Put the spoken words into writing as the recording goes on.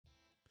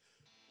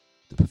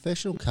The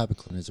Professional Carpet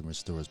Cleaners and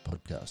Restorers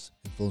podcast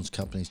informs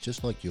companies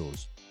just like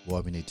yours why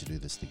we need to do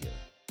this together.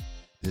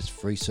 This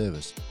free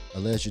service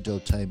allows you to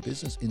obtain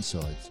business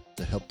insights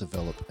to help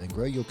develop and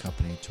grow your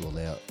company to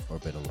allow for a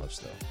better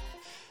lifestyle.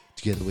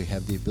 Together we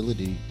have the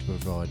ability to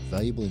provide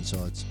valuable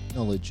insights,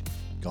 knowledge,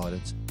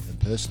 guidance and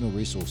personal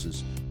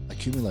resources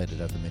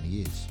accumulated over many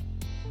years.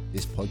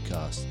 This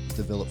podcast is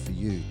developed for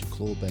you to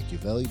claw back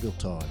your valuable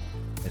time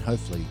and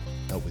hopefully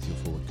help with your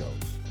forward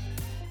goals.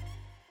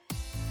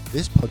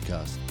 This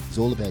podcast is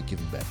all about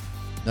giving back.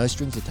 No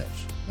strings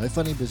attached, no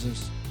funny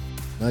business,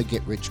 no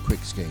get-rich-quick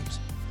schemes,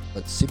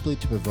 but simply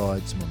to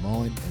provide some of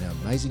mine and our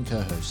amazing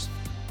co-hosts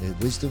their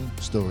wisdom,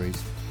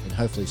 stories, and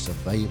hopefully some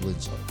valuable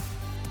insight.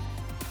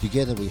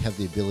 Together we have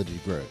the ability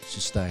to grow,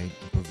 sustain,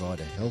 and provide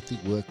a healthy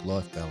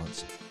work-life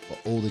balance for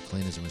all the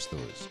cleaners and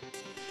restorers.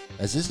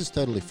 As this is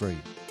totally free,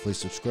 please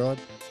subscribe,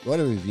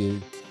 write a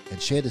review,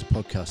 and share this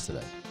podcast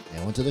today.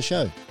 Now onto the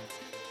show.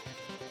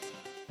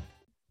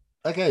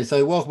 Okay,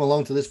 so welcome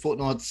along to this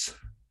fortnight's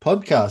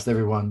podcast,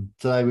 everyone.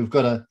 Today we've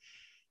got a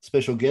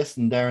special guest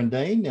in Darren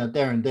Dean. Now,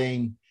 Darren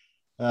Dean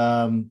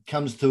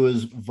comes to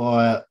us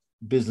via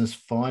business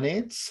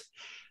finance.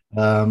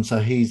 So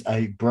he's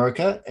a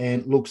broker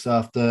and looks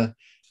after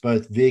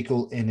both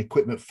vehicle and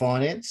equipment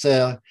finance.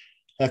 Our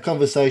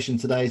conversation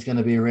today is going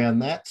to be around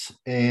that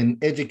and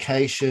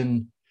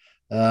education,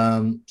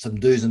 some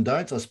do's and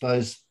don'ts. I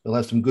suppose we'll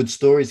have some good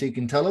stories he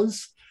can tell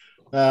us,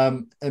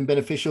 and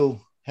beneficial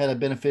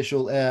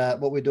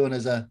what we're doing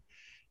as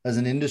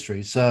an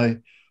industry. So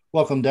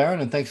welcome,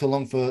 Darren, and thanks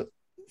along for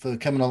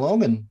coming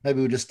along. And maybe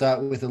we'll just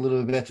start with a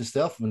little bit about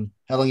yourself and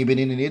how long you've been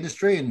in the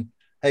industry and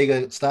how you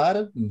got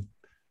started and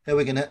how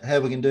we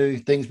can do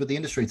things with the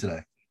industry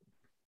today.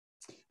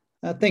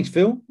 Thanks,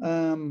 Phil.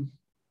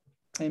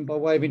 And by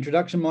way of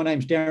introduction, my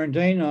name's Darren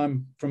Dean.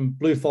 I'm from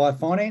Blue Fire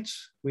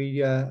Finance. We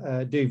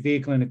do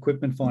vehicle and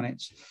equipment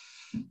finance.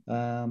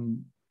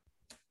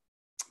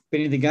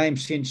 Been in the game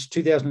since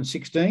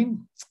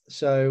 2016,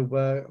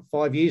 so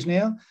 5 years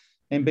now,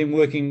 and been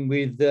working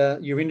with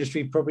your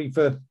industry probably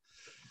for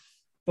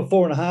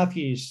 4.5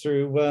 years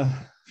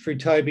through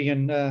Toby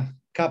and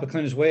Carpet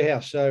Cleaners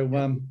Warehouse, so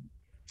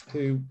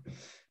who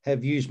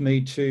have used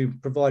me to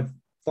provide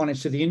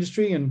finance to the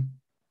industry, and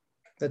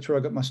that's where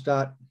I got my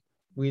start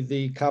with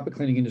the carpet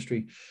cleaning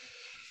industry.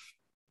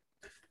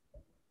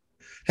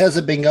 How's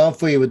it been going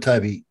for you with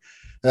Toby?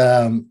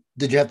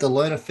 Did you have to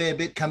learn a fair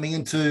bit coming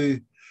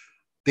into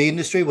the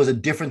industry? Was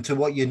it different to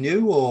what you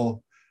knew,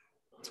 or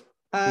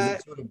was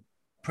it sort of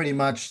pretty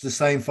much the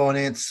same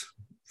finance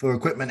for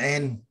equipment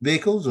and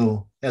vehicles,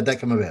 or how'd that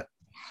come about?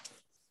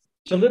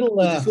 It's a little...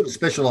 you sort of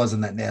specialise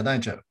in that now,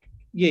 don't you?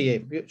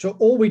 Yeah. So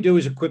all we do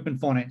is equipment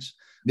finance.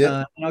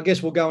 Yeah. And I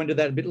guess we'll go into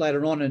that a bit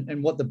later on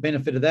and what the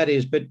benefit of that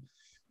is. But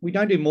we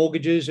don't do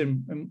mortgages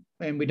and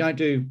we don't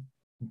do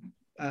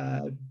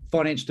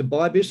finance to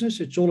buy business.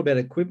 It's all about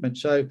equipment.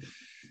 So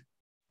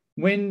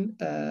when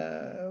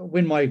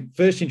my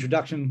first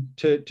introduction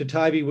to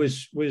Toby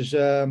was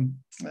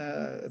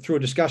through a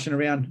discussion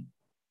around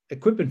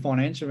equipment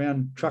finance,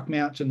 around truck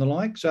mounts and the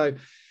like, so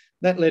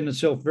that lent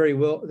itself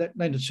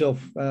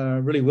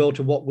really well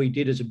to what we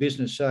did as a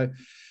business. So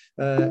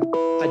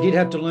I did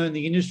have to learn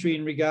the industry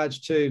in regards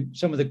to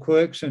some of the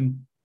quirks and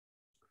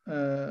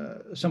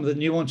some of the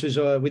nuances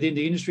within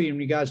the industry in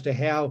regards to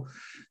how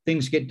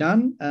things get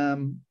done.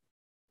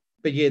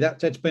 But yeah,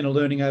 that's been a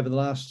learning over the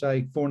last,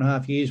 say,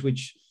 4.5 years,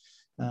 which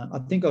I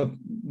think I'm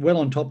well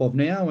on top of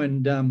now,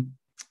 and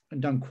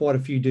done quite a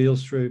few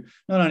deals through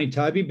not only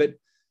Toby, but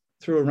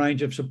through a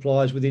range of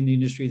suppliers within the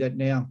industry that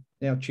now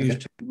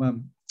choose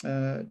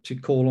to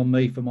call on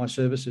me for my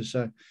services.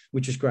 So,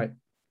 which is great.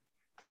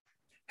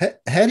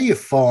 How do you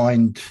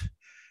find?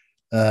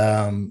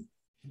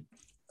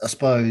 I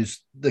suppose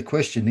the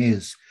question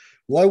is,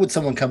 why would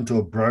someone come to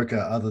a broker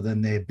other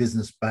than their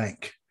business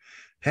bank?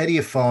 How do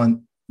you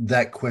find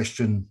that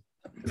question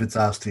if it's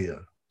asked to you?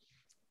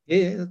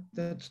 Yeah,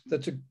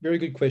 that's a very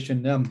good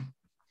question.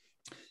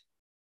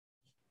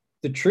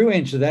 The true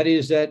answer to that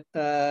is that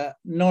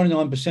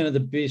 99% of the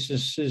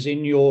businesses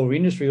in your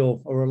industry,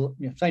 or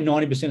say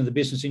 90% of the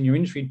business in your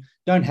industry,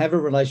 don't have a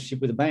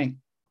relationship with a bank.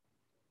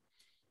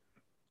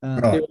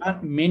 Right. There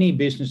aren't many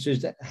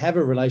businesses that have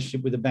a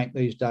relationship with a bank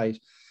these days.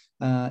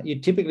 You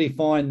typically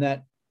find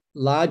that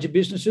larger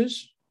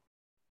businesses,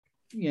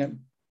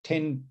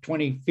 10,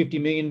 20, 50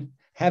 million,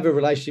 have a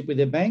relationship with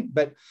their bank,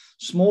 but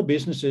small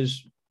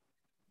businesses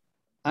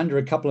under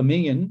a couple of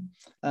million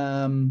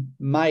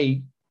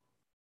may,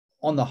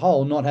 on the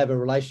whole, not have a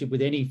relationship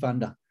with any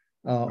funder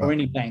or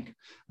any bank.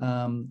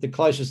 The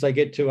closest they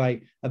get to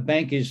a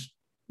bank is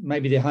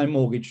maybe their home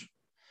mortgage.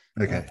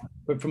 Okay.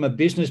 But from a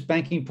business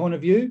banking point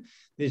of view,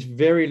 there's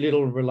very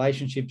little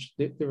relationships.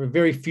 There are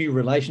very few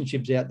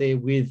relationships out there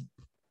with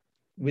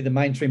a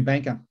mainstream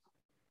banker.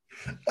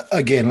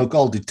 Again, look,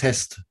 I'll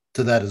detest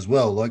to that as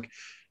well. Like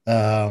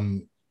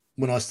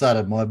when I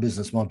started my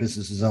business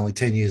is only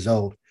 10 years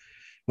old.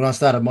 When I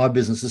started my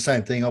business, the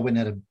same thing. I went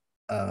and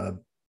had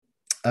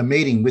a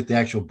meeting with the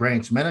actual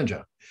branch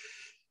manager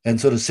and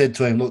sort of said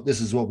to him, look, this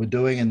is what we're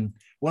doing. And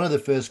one of the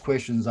first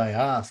questions they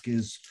ask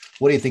is,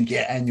 what do you think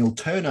your annual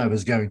turnover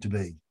is going to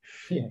be?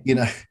 Yeah. You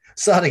know,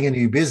 starting a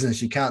new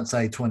business, you can't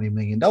say $20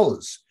 million.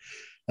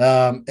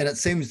 And it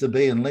seems to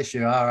be, unless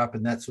you are up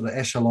in that sort of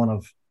echelon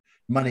of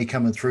money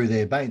coming through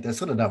their bank, they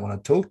sort of don't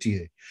want to talk to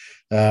you.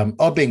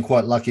 I've been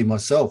quite lucky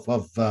myself.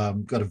 I've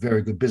got a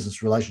very good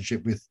business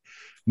relationship with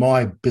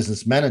my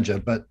business manager,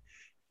 but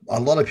a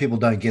lot of people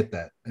don't get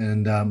that.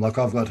 And like,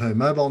 I've got her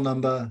mobile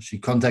number. She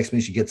contacts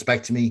me. She gets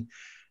back to me.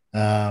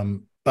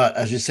 But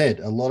as you said,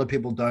 a lot of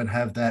people don't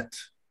have that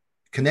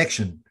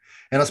connection.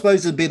 And I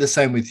suppose it'd be the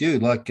same with you.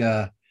 Like,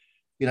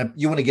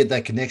 you want to get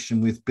that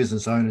connection with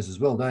business owners as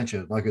well, don't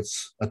you? Like,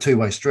 it's a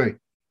two-way street.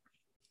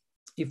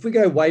 If we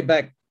go way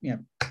back,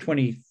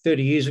 20,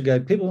 30 years ago,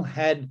 people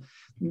had,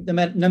 no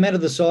matter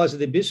the size of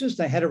their business,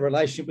 they had a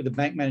relationship with the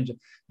bank manager.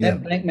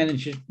 That bank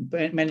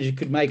manager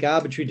could make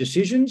arbitrary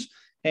decisions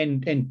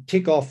and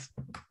tick off,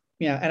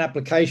 an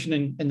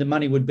application, and the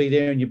money would be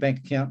there in your bank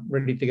account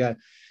ready to go.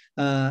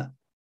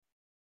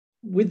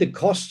 With the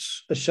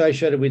costs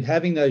associated with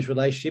having those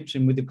relationships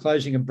and with the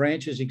closing of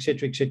branches, et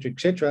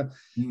cetera,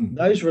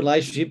 those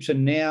relationships are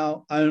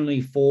now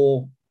only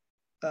for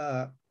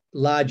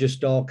larger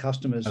style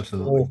customers.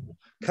 Absolutely. Or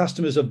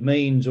customers of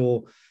means,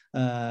 or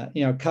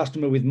a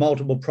customer with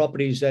multiple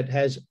properties that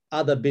has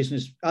other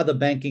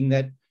banking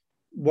that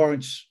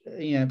warrants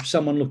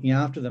someone looking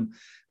after them.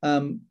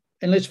 And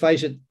let's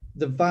face it,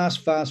 the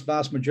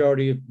vast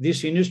majority of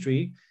this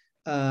industry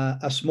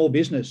are small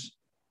business,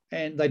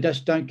 and they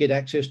just don't get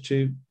access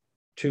to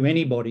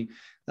anybody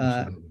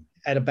at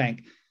a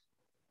bank.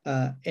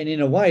 And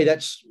in a way,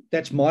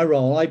 that's my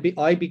role. I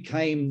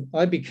become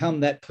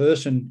that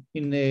person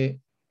in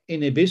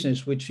their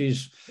business, which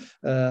is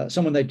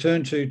someone they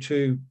turn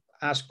to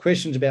ask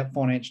questions about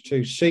finance,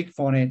 to seek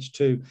finance,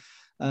 to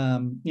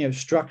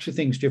structure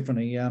things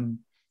differently. And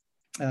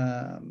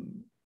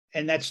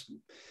that's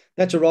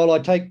a role I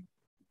take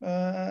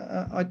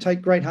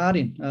great heart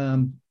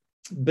in,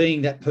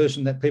 being that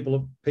person that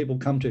people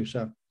come to.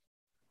 So,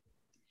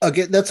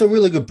 okay, that's a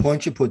really good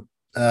point you put,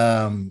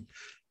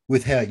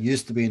 with how it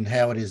used to be and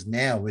how it is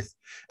now.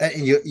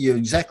 And you're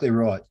exactly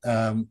right.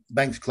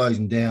 Banks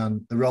closing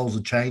down, the roles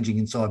are changing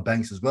inside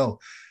banks as well.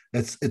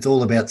 It's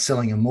all about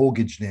selling a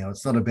mortgage now.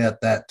 It's not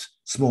about that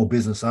small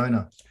business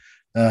owner.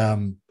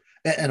 And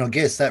I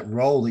guess that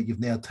role that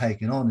you've now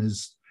taken on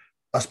is,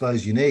 I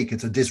suppose, unique.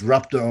 It's a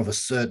disruptor of a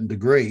certain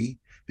degree,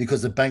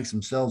 because the banks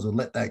themselves have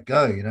let that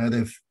go.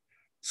 They've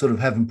sort of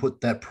haven't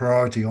put that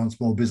priority on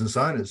small business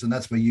owners, and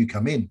that's where you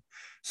come in.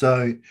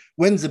 So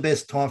when's the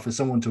best time for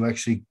someone to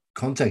actually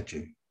contact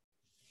you?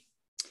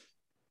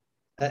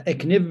 It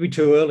can never be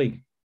too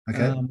early.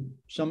 Okay.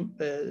 Some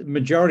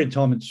majority of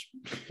time it's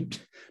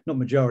not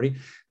majority,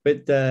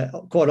 but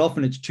quite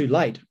often it's too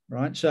late,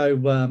 right? So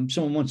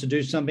someone wants to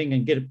do something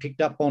and get it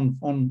picked up on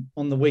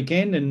the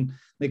weekend, and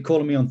they're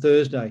calling me on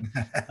Thursday.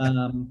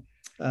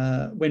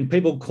 When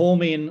people call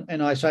me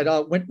and I say,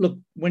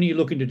 when are you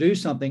looking to do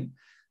something?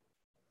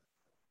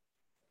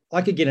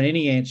 I could get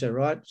any answer,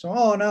 right?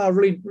 So, no,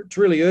 it's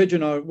really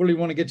urgent. I really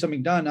want to get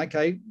something done.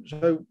 Okay,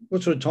 so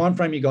what sort of time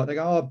frame you got? They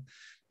go,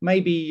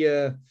 maybe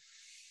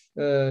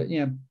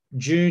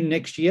June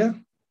next year.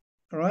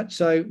 All right.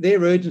 So their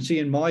urgency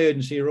and my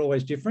urgency are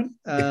always different.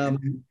 So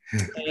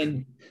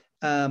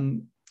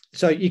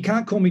you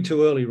can't call me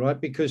too early, right?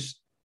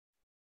 Because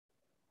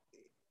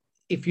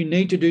if you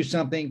need to do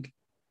something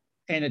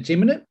and it's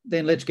imminent,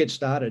 then let's get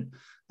started.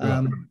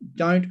 Right.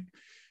 Don't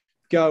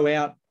go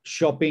out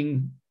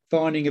shopping,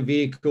 finding a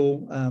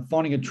vehicle,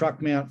 finding a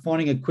truck mount,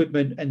 finding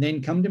equipment, and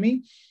then come to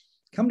me.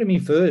 Come to me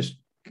first.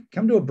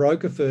 Come to a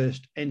broker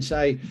first and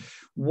say,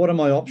 what are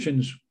my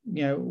options?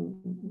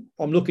 I'm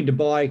looking to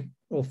buy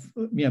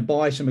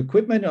some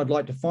equipment. I'd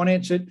like to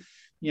finance it.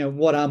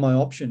 What are my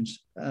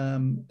options?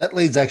 That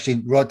leads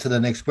actually right to the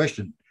next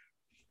question.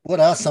 What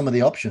are some of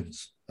the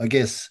options? I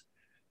guess,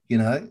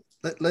 can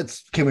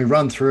we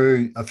run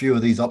through a few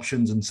of these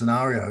options and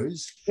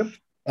scenarios? Yep.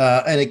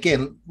 And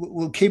again,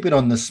 we'll keep it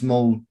on the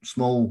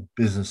small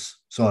business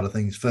side of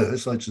things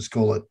first. Let's just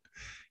call it,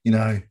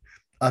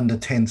 under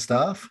 10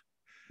 staff.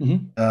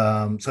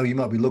 Mm-hmm. So you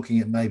might be looking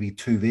at maybe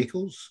 2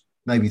 vehicles,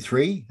 maybe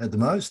 3 at the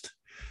most.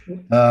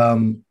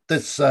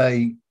 Let's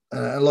say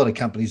a lot of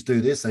companies do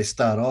this. They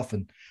start off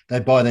and they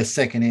buy their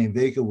second-hand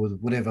vehicle with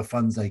whatever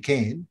funds they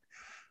can.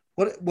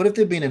 What if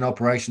they've been in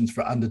operations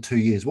for under 2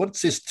 years?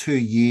 What's this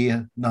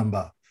 2-year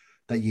number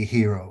that you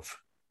hear of?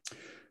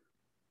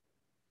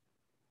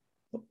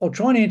 I'll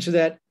try and answer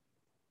that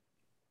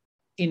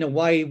in a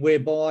way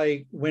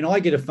whereby when I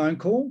get a phone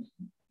call,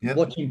 yep,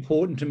 what's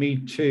important to me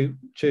to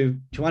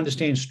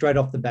understand straight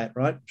off the bat,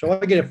 right? So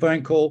I get a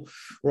phone call,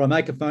 or I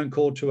make a phone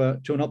call to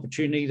an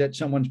opportunity that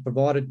someone's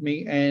provided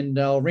me, and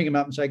I'll ring them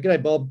up and say,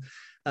 "G'day, Bob.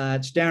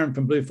 It's Darren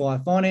from Blue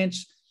Fire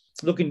Finance.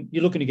 You're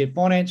looking to get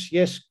finance?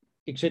 Yes,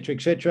 etc.,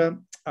 etc.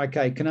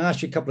 Okay, can I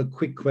ask you a couple of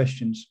quick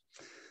questions?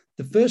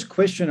 The first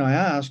question I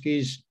ask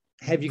is,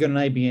 have you got an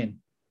ABN?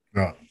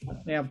 Right.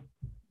 Now,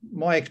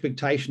 my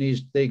expectation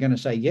is they're going to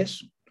say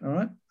yes. All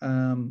right.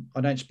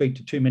 I don't speak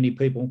to too many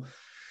people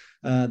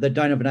that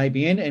don't have an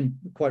ABN, and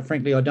quite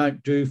frankly, I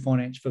don't do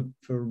finance for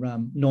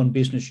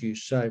non-business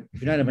use. So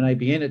if you don't have an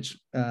ABN, it's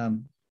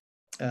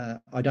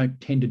I don't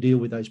tend to deal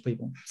with those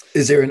people.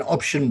 Is there an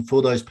option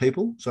for those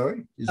people?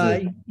 Sorry.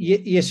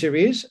 Yes, there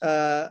is,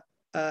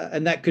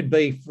 and that could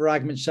be, for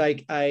argument's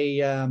sake,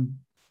 a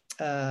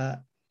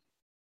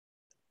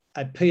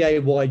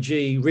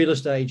PAYG real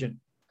estate agent.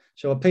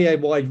 So a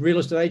PAYG real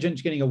estate agent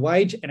is getting a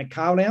wage and a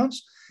car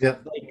allowance. Yeah,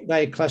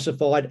 they are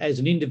classified as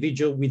an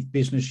individual with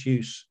business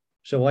use.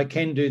 So I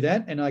can do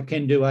that, and I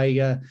can do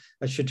a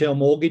chattel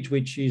mortgage,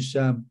 which is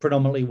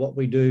predominantly what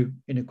we do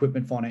in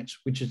equipment finance,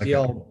 which is the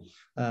old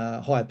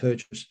hire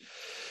purchase.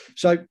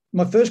 So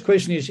my first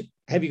question is,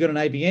 have you got an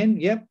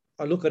ABN? Yep.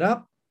 I look it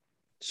up,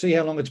 see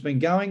how long it's been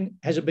going.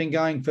 Has it been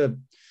going for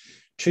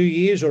 2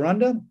 years or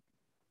under?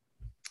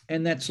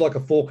 And that's like a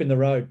fork in the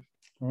road.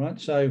 All right.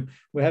 So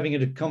we're having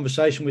a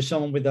conversation with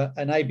someone with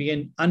an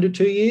ABN under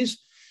 2 years.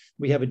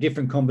 We have a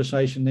different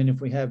conversation than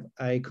if we have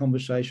a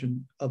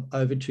conversation of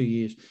over 2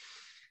 years.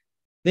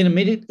 Then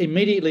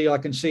immediately I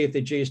can see if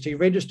they're GST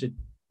registered.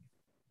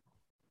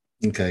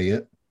 Okay, yeah.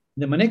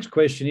 Then my next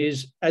question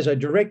is, as a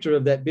director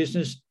of that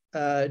business,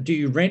 do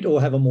you rent or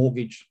have a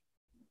mortgage?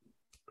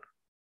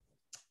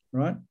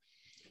 Right.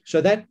 So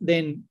that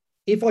then,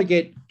 if I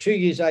get 2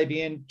 years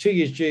ABN, 2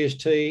 years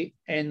GST,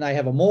 and they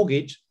have a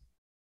mortgage,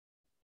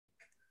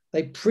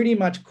 they pretty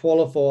much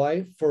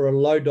qualify for a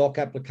low doc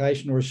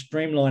application or a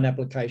streamline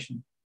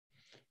application.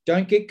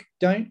 Don't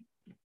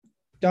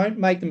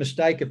make the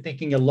mistake of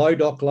thinking a low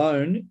doc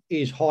loan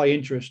is high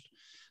interest.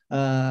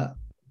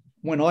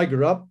 When I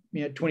grew up,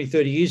 20,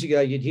 30 years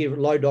ago, you'd hear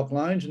low doc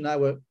loans, and they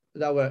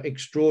were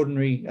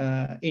extraordinary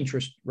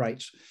interest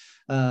rates.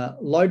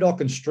 Low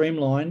doc and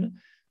streamline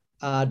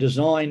are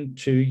designed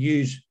to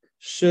use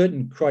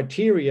certain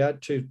criteria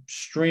to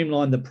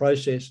streamline the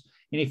process.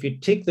 And if you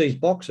tick these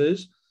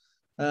boxes,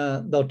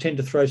 they'll tend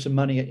to throw some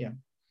money at you.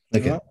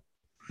 Okay. Right?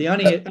 The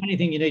only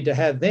thing you need to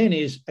have then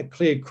is a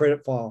clear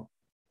credit file.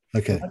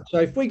 Okay. Right? So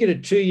if we get a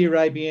 2-year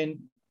ABN,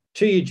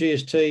 2-year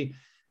GST,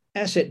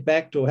 asset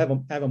backed or have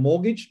a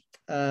mortgage,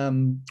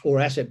 or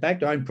asset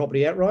backed, own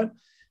property outright,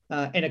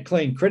 and a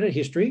clean credit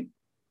history,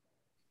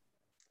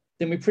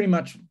 then we're pretty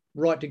much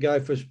right to go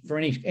for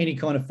any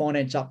kind of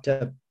finance up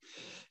to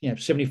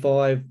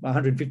 $75,000,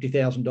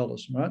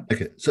 $150,000, right?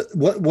 Okay. So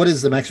what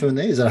is the maximum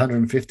there? Is it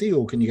 150,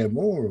 or can you go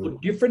more? Or? Well,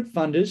 different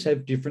funders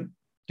have different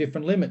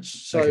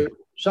limits. So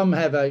some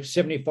have a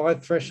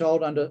 75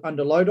 threshold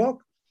under low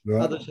doc.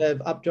 Right. Others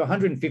have up to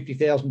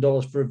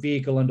 $150,000 for a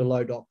vehicle under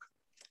low doc.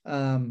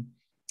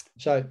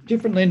 So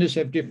different lenders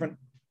have different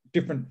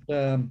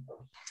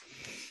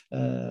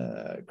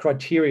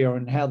criteria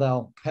on how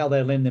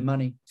they lend their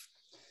money.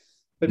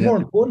 But more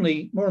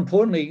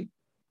importantly,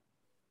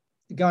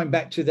 going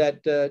back to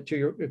that to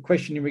your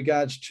question in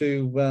regards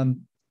to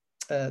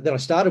that I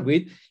started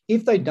with,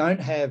 if they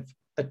don't have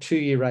a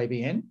 2-year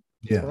ABN,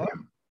 right?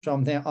 So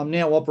I'm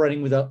now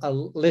operating with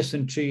a less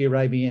than 2-year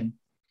ABN.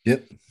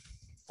 Yep.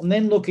 I'm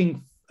then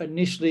looking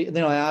initially, and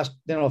then I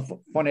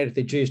find out if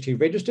they're GST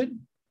registered.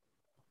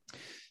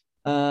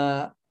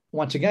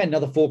 Once again,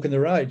 another fork in the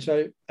road.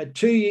 So a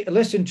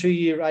less than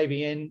 2-year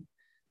ABN,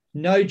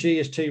 no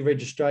GST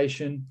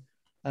registration,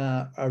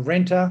 a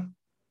renter,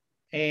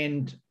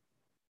 and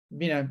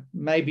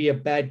maybe a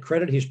bad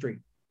credit history.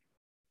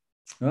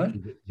 Right?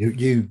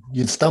 You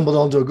stumbled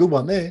onto a good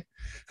one there.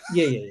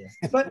 Yeah.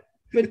 But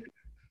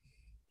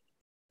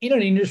in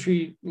an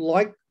industry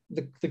like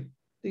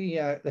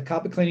the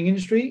carpet cleaning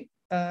industry,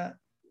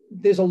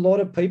 there's a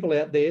lot of people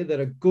out there that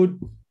are good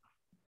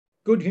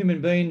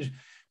human beings,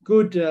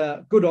 good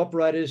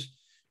operators,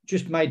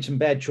 just made some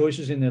bad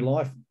choices in their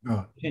life,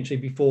 potentially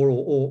before,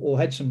 or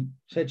had some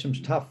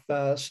tough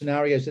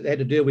scenarios that they had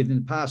to deal with in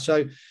the past.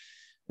 So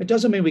it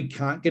doesn't mean we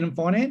can't get them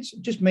financed.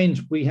 It just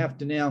means we have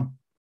to now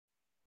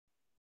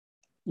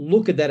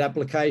look at that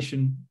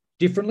application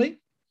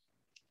differently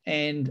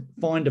and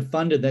find a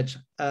funder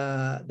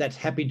that's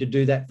happy to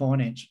do that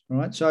finance.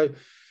 Right. So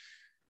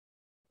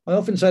I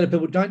often say to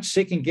people, don't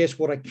second guess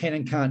what I can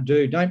and can't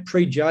do. Don't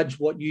prejudge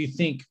what you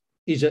think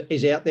is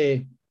out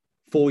there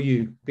for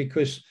you,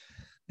 because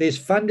there's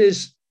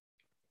funders.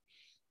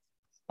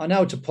 I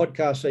know it's a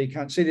podcast, so you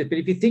can't see this, but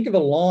if you think of a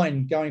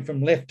line going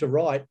from left to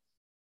right,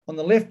 on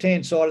the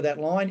left-hand side of that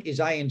line is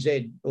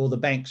ANZ, or the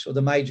banks or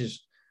the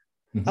majors.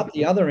 Mm-hmm. Up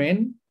the other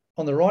end,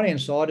 on the right-hand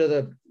side, are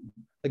the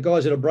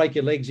guys that'll break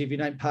your legs if you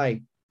don't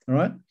pay, all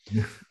right?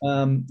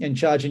 And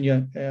charging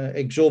you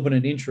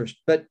exorbitant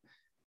interest. But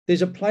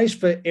there's a place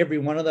for every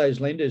one of those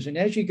lenders. And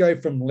as you go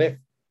from left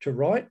to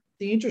right,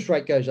 the interest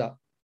rate goes up.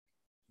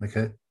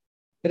 Okay.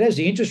 But as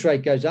the interest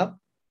rate goes up,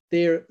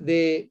 their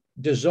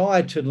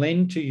desire to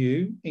lend to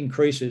you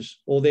increases,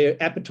 or their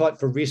appetite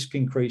for risk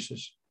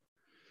increases.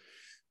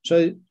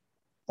 So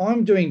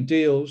I'm doing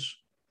deals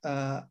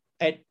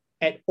at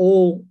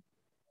all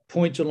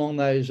points along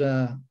those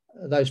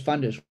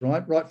funders,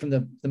 right from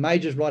the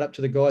majors right up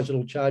to the guys that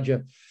will charge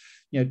you,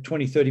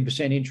 20,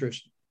 30%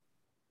 interest.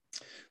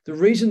 The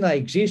reason they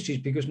exist is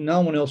because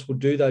no one else will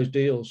do those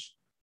deals.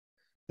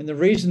 And the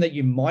reason that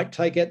you might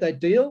take out that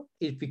deal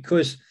is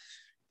because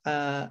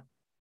it'll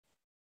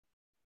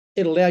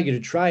allow you to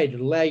trade.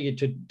 It'll allow you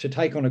to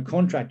take on a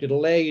contract. It'll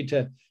allow you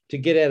to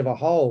get out of a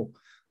hole.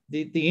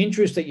 The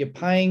interest that you're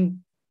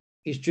paying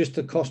is just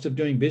the cost of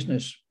doing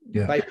business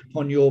based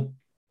upon your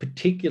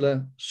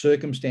particular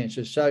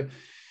circumstances. So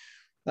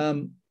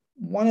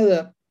one of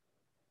the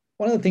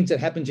things that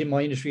happens in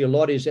my industry a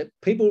lot is that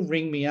people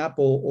ring me up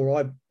or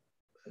I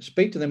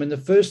speak to them, and the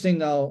first thing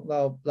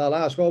they'll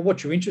ask, "Oh,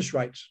 what's your interest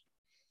rates?"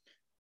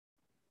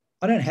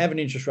 I don't have an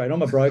interest rate.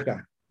 I'm a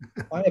broker.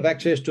 I have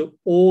access to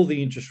all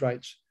the interest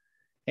rates,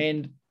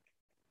 and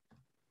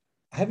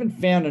I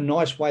haven't found a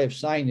nice way of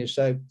saying this,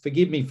 so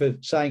forgive me for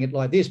saying it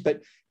like this,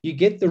 but you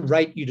get the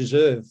rate you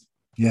deserve.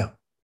 Yeah.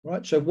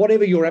 Right. So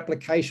whatever your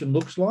application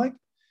looks like,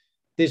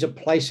 there's a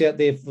place out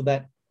there for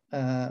that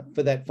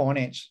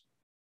finance,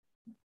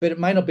 but it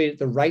may not be at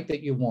the rate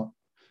that you want.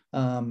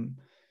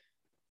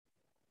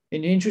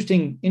 And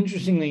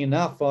interestingly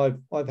enough,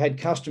 I've had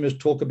customers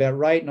talk about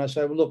rate, and I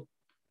say, well, look,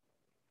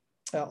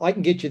 I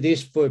can get you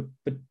this for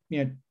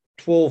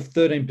 12,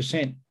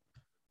 13%.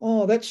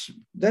 Oh, that's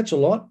a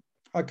lot.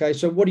 Okay,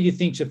 so what do you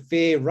think's a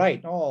fair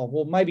rate? Oh,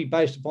 well, maybe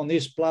based upon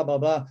this, blah, blah,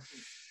 blah,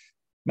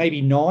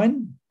 maybe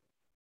 9,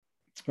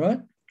 right?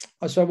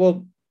 I say,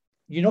 well,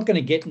 you're not going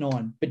to get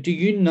 9, but do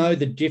you know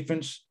the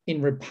difference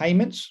in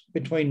repayments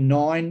between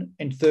 9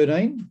 and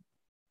 13?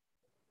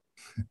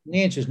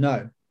 The answer is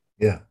no.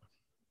 Yeah.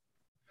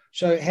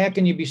 So how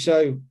can you be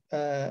so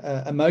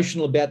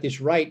emotional about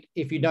this rate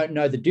if you don't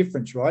know the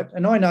difference, right?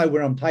 And I know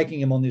where I'm taking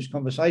them on this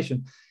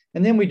conversation.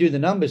 And then we do the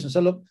numbers and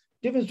say, look,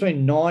 difference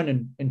between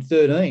 9 and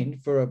 13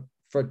 for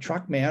a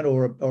truck mount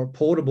or a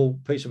portable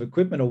piece of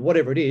equipment or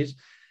whatever it is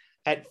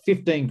at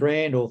 15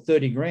 grand or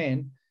 30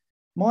 grand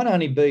might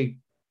only be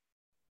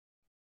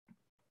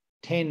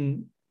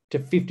 $10 to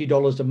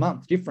 $50 a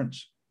month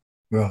difference.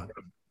 Right.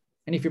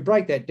 And if you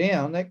break that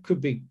down, that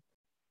could be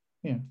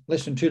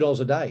less than $2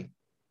 a day.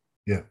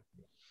 Yeah.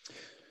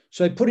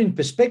 So put in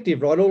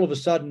perspective, right, all of a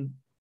sudden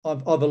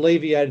I've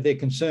alleviated their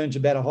concerns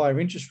about a higher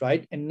interest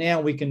rate, and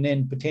now we can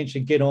then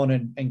potentially get on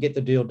and get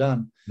the deal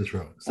done. That's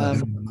right. Start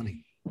having the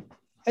money.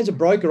 As a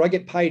broker, I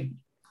get paid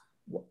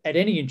at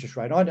any interest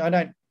rate. I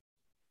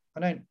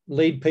don't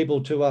lead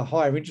people to a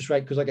higher interest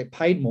rate because I get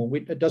paid more.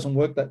 It doesn't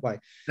work that way.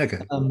 Okay.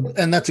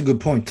 And that's a good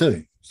point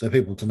too, so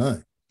people to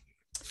know.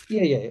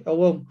 Yeah. Oh,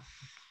 well,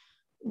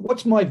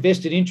 what's my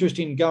vested interest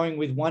in going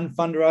with one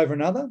funder over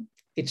another?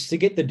 It's to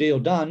get the deal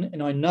done,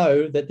 and I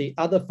know that the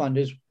other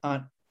funders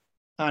aren't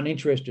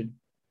interested.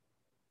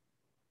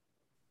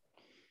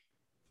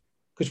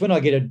 Because when I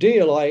get a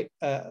deal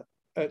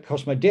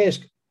across my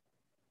desk,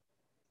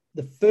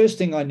 the first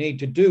thing I need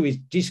to do is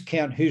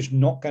discount who's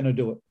not going to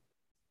do it.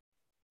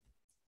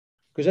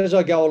 Because as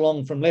I go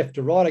along from left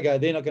to right, I go,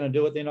 they're not going to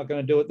do it, they're not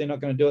going to do it, they're not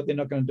going to do it, they're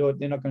not going to do it,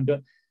 they're not going to do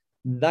it.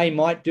 They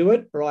might do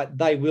it, right?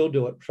 They will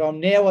do it. So I'm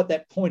now at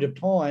that point of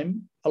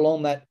time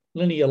along that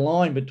linear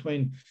line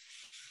between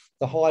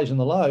the highs and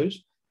the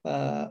lows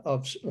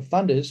of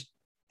funders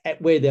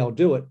at where they'll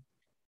do it.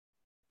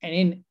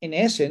 And in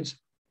essence,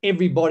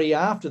 everybody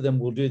after them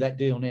will do that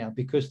deal now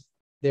because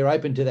they're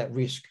open to that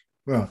risk.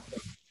 Right.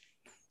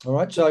 All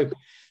right. So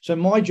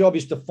my job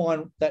is to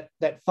find that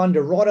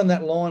funder right on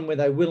that line where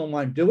they will and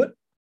won't do it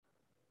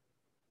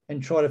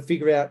and try to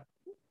figure out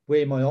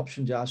where my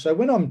options are. So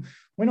when I'm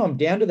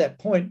down to that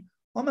point,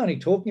 I'm only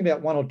talking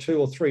about 1 or 2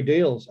 or 3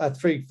 deals,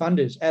 3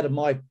 funders out of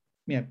my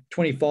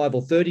 25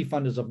 or 30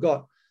 funders I've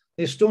got.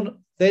 They're still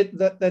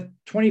that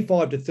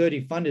 25 to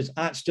 30 funders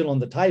aren't still on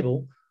the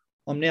table.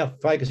 I'm now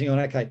focusing on,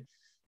 okay,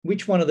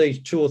 which one of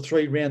these 2 or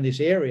 3 around this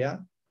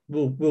area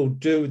will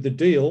do the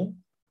deal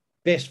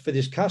best for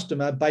this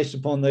customer based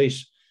upon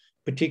these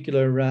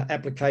particular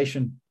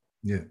application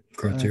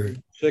criteria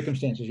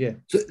circumstances. Yeah.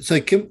 So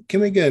can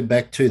we go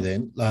back to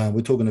then?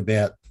 We're talking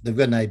about they've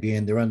got an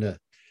ABN. They're under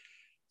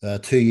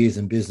 2 years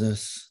in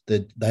business.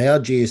 They are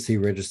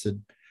GST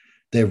registered.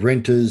 They're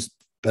renters,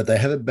 but they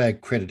have a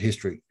bad credit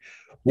history.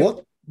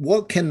 Yep.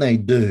 What can they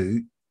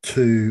do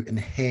to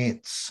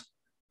enhance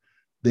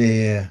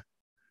their,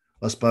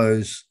 I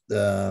suppose,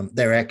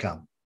 their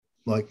outcome?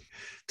 Like,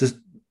 Sorry,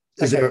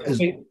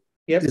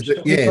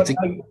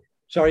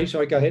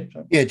 go ahead.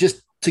 Sorry. Yeah,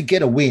 just to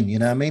get a win, you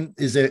know what I mean?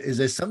 Is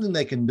there something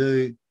they can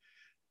do,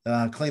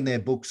 clean their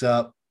books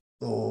up,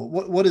 or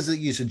what is it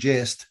you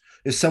suggest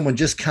if someone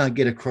just can't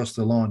get across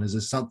the line? Is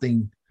there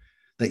something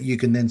that you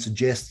can then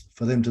suggest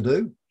for them to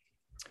do?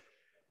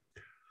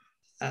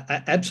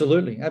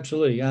 Absolutely. I've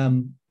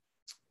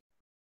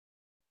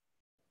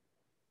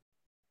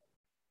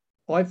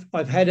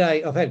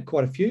had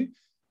quite a few,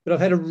 but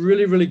I've had a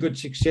really, really good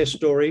success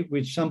story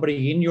with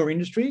somebody in your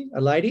industry,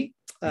 a lady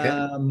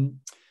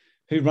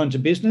who runs a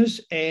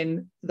business,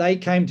 and they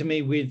came to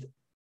me with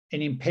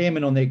an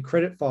impairment on their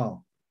credit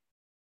file.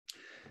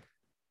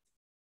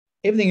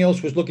 Everything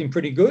else was looking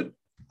pretty good,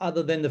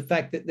 other than the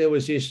fact that there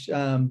was this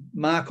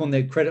mark on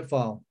their credit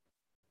file.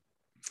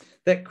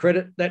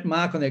 That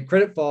mark on their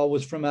credit file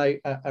was from a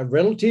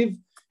relative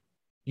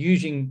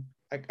using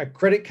a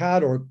credit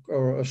card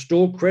or a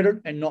store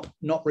credit and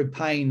not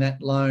repaying that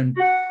loan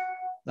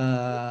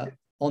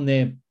on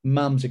their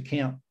mum's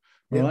account.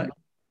 right?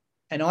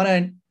 And I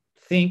don't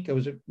think, it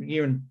was a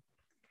year and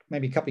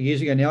maybe a couple of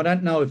years ago now, I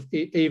don't know if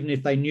even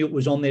if they knew it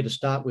was on there to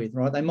start with,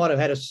 right? They might have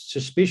had a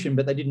suspicion,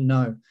 but they didn't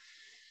know.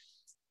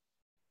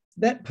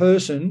 That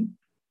person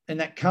and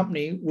that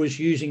company was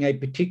using a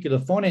particular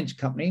finance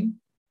company,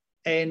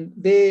 and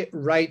their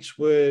rates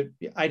were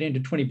 18 to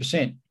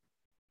 20%.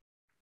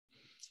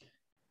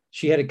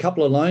 She had a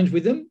couple of loans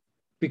with them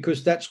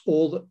because that's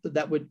all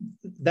they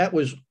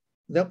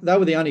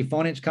were the only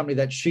finance company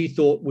that she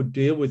thought would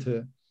deal with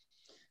her.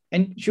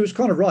 And she was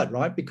kind of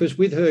right? Because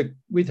with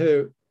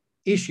her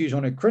issues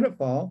on her credit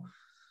file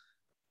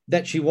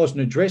that she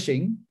wasn't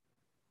addressing,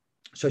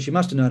 so she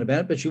must have known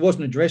about it, but she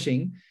wasn't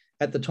addressing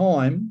at the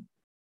time,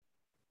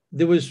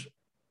 there was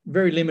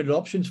very limited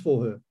options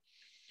for her.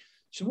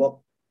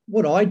 So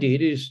what I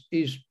did is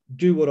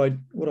do what I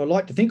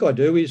like to think I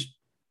do, is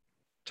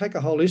take a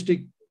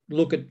holistic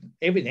look at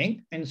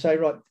everything and say,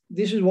 right,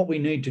 this is what we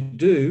need to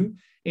do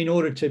in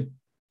order to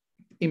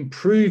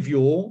improve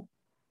your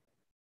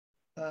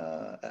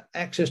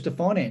access to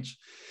finance.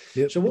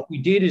 Yep. So what we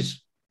did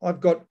is I've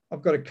got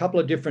a couple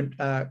of different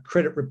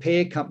credit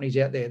repair companies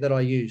out there that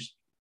I use.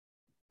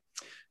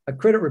 A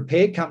credit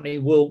repair company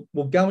will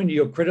go into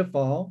your credit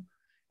file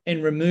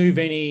and remove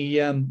any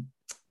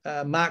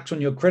marks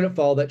on your credit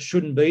file that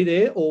shouldn't be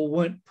there or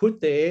weren't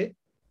put there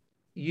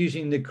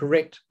using the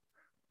correct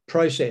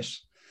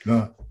process.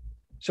 Right.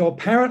 So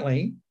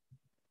apparently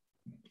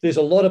there's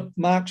a lot of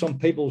marks on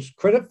people's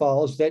credit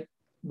files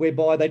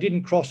whereby they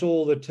didn't cross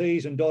all the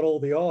T's and dot all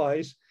the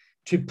I's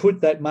to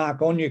put that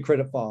mark on your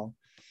credit file.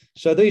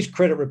 So these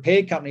credit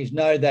repair companies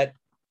know that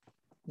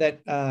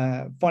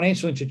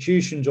financial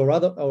institutions or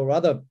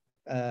other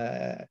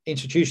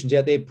institutions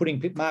out there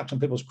putting marks on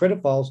people's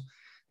credit files,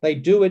 they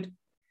do it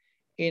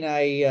in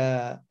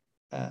a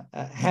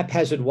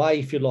haphazard way,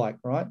 if you like,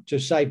 right, to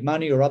save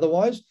money or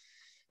otherwise,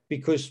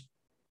 because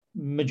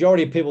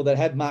majority of people that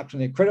have marks on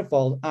their credit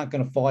file aren't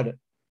going to fight it.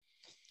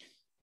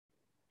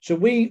 So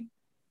we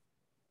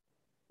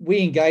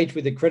engaged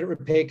with the credit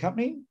repair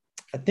company.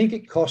 I think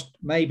it cost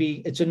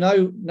it's a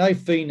no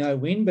fee, no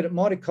win, but it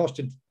might have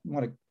cost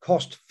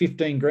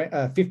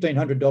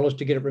 $1,500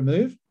 to get it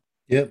removed.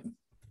 Yep.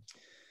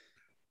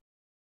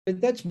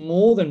 But that's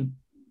more than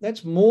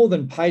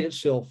paid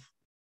itself.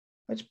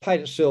 That's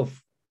paid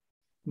itself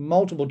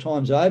multiple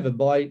times over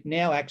by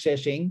now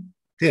accessing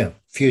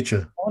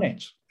future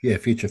finance.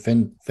 Future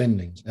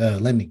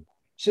lending.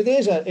 So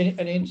there's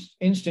an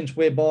instance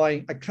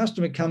whereby a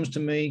customer comes to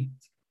me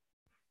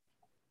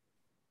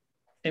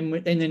and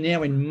they're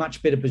now in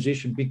much better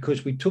position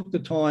because I took the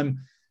time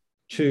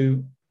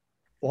to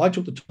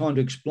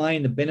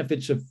explain the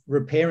benefits of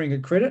repairing a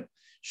credit.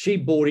 She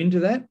bought into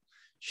that.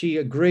 She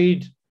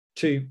agreed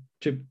to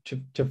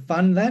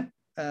fund that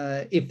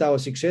if they were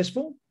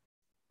successful,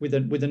 with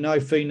a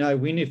no fee, no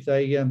win if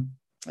they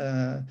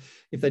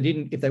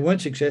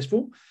weren't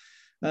successful.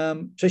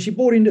 So she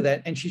bought into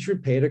that and she's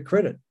repaired her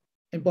credit.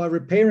 And by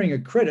repairing a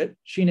credit,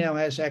 she now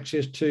has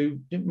access to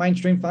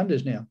mainstream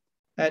funders now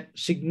at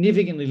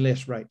significantly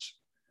less rates.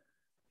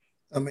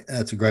 I mean,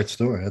 that's a great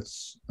story.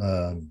 That's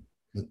And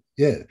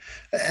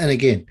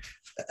again,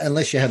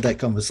 unless you have that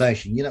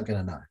conversation, you're not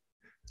going to know.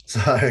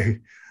 So,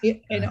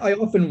 and I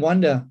often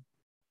wonder,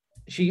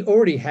 she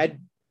already had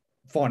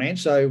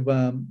finance,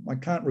 so I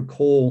can't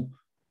recall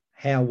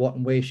how, what,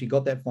 and where she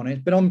got that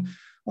finance. But I'm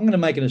going to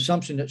make an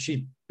assumption that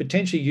she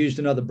potentially used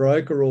another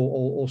broker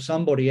or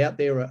somebody out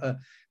there,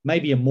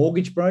 maybe a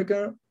mortgage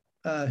broker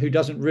who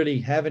doesn't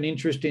really have an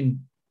interest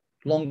in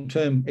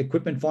long-term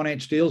equipment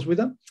finance deals with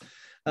her.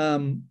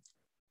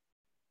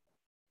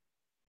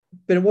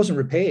 But it wasn't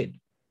repaired.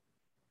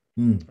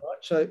 Right?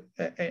 So,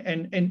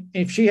 and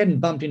if she hadn't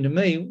bumped into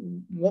me,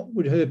 what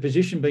would her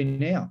position be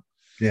now?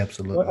 Yeah,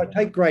 absolutely. I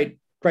take great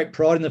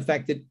pride in the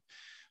fact that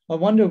I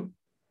wonder,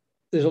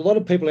 there's a lot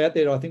of people out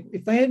there that I think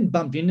if they hadn't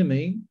bumped into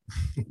me,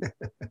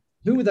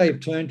 who would they have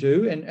turned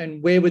to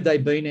and where would they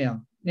be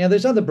now? Now,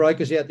 there's other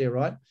brokers out there,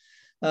 right?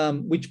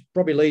 Which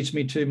probably leads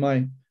me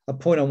to a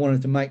point I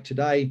wanted to make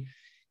today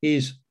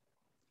is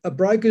a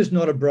broker's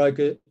not a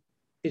broker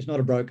is not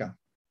a broker.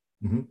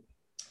 Mm-hmm.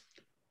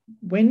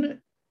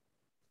 When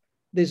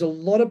there's a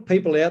lot of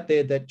people out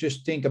there that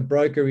just think a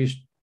broker is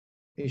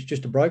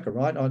just a broker,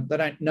 right? They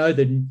don't know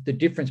the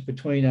difference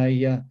between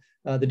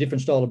the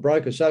different style of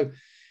broker. So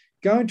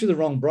going to the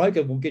wrong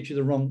broker will get you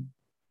the wrong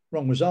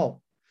result.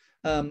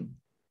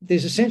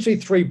 There's essentially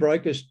three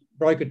broker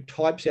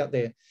types out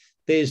there.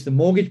 There's the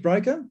mortgage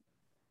broker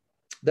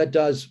that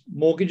does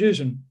mortgages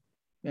and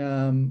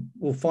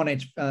will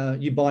finance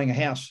you buying a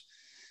house.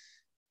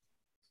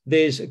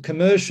 There's a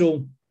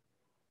commercial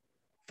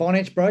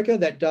finance broker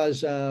that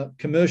does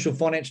commercial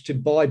finance to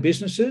buy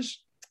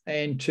businesses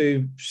and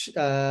to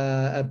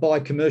buy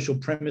commercial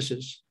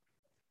premises.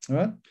 All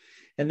right.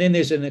 And then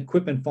there's an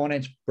equipment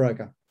finance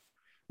broker,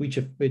 which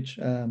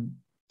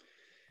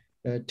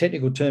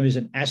technical term is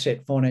an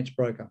asset finance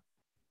broker.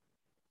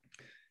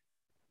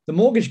 The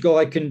mortgage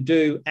guy can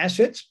do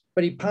assets,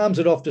 but he palms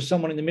it off to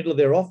someone in the middle of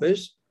their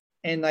office,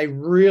 and they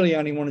really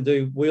only want to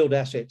do wheeled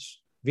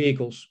assets,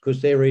 vehicles,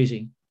 because they're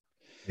easy.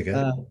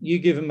 Okay. You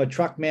give them a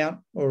truck mount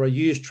or a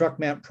used truck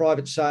mount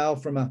private sale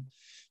from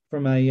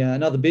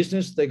another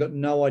business, they've got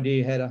no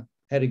idea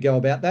how to go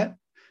about that.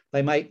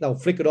 They'll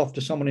flick it off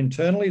to someone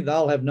internally.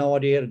 They'll have no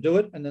idea how to do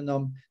it, and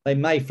then they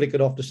may flick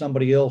it off to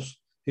somebody else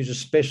who's a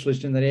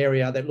specialist in that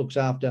area that looks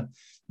after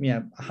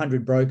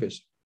 100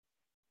 brokers.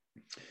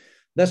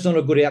 That's not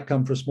a good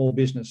outcome for a small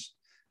business.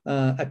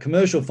 A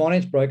commercial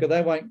finance broker,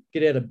 they won't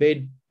get out of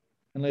bed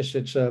unless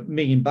it's $1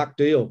 million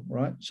deal,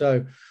 right?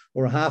 So,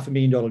 or a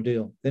 $500,000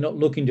 deal. They're not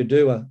looking to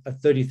do a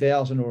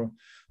 $30,000 or a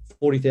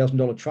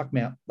 $40,000 truck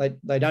mount.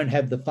 They don't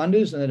have the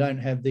funders and they don't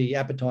have the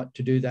appetite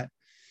to do that.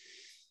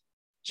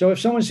 So if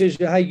someone says,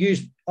 hey,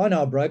 I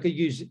know a broker,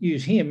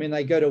 use him, and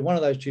they go to one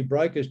of those two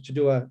brokers to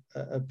do a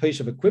piece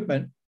of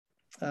equipment,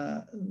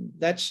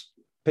 that's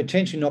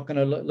potentially not going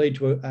to lead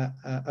to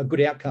a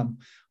good outcome,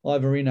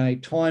 either in a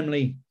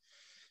timely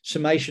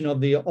summation of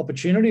the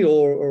opportunity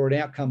or an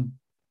outcome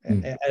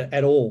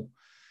at all.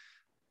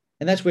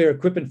 And that's where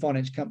equipment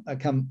finance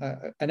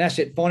an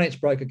asset finance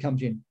broker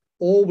comes in.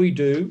 All we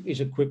do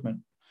is equipment,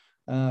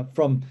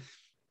 from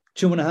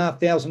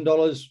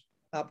 $2,500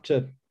 up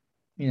to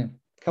a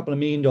couple of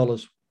 $1 million.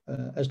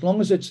 As long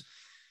as it's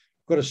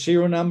got a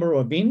serial number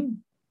or a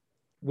VIN,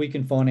 we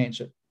can finance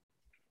it.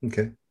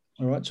 Okay.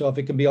 All right. So if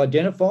it can be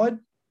identified,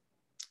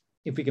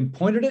 if we can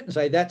point at it and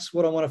say, that's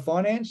what I want to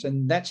finance,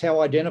 and that's how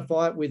I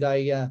identify it with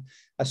a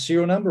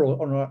serial number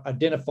or an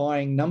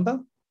identifying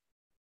number,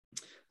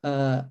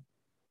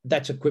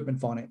 that's equipment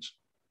finance.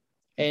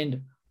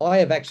 And I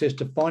have access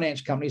to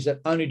finance companies that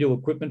only do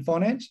equipment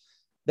finance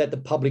that the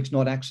public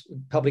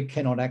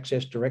cannot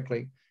access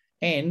directly.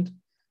 And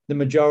the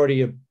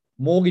majority of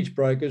mortgage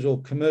brokers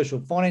or commercial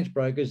finance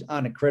brokers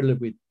aren't accredited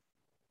with.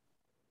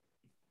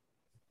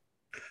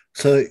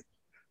 So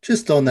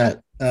just on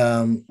that,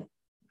 I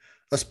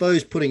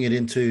suppose putting it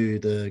into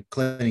the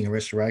cleaning and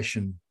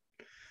restoration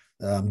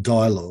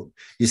dialogue,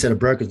 you said a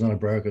broker is not a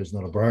broker is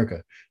not a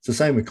broker. It's the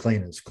same with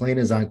cleaners.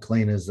 Cleaners aren't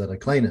cleaners that are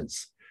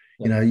cleaners.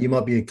 Yeah. You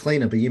might be a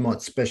cleaner, but you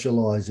might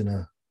specialize in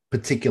a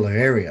particular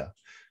area,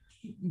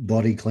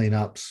 body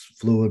cleanups,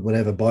 fluid,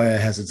 whatever,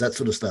 biohazards, that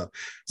sort of stuff.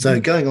 So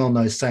going on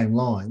those same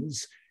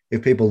lines,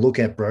 if people look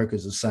at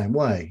brokers the same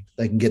way,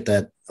 they can get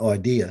that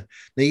idea.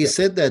 Now, you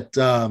said that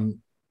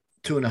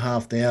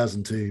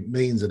 $2,500 to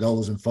millions of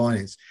dollars in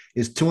finance.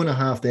 Is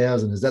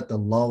 $2,500, is that the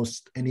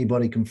lowest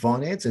anybody can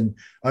finance, and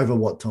over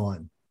what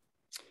time?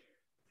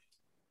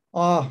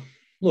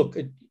 Look,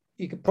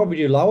 you could probably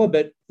do lower,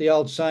 but the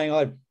old saying,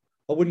 I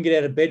wouldn't get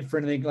out of bed for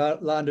anything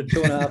under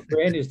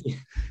 $2,500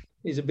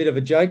 is a bit of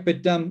a joke.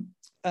 But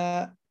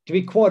to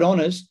be quite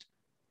honest,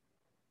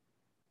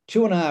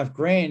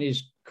 $2,500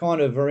 is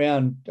kind of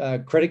around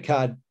credit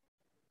card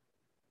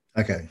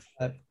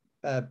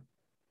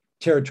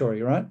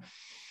territory, right?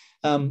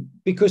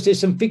 Because there's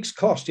some fixed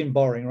cost in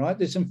borrowing, right?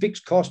 There's some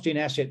fixed cost in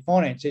asset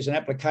finance. There's an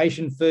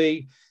application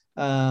fee,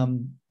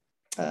 and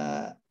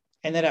that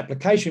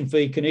application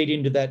fee can eat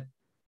into that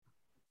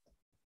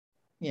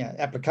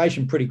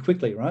application pretty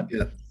quickly, right?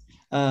 Yeah.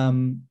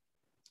 And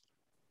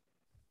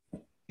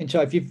so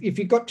if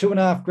you've got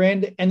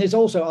 $2,500, and there's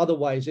also other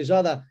ways. There's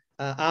other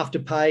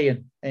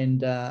Afterpay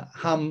and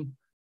Hum.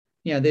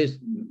 There's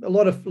a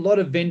lot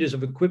of vendors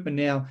of equipment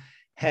now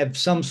have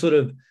some sort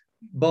of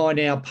buy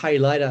now, pay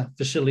later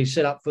facility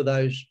set up for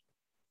those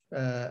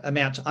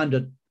amounts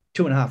under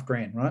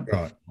 $2,500,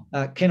 right?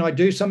 Right. Can I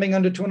do something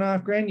under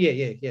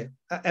 $2,500? Yeah,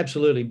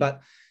 absolutely.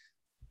 But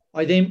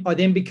I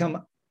don't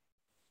become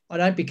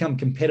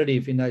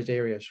competitive in those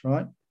areas,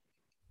 right?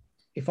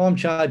 If I'm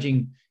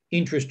charging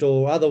interest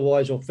or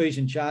otherwise, or fees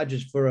and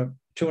charges for a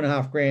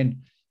 $2,500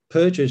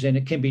 purchase, and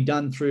it can be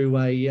done through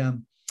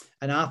an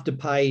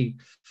Afterpay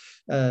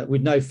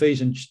with no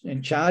fees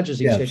and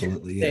charges, etc.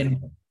 Absolutely, yeah.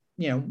 Then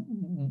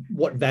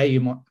what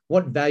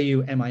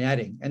value am I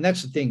adding? And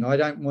that's the thing. I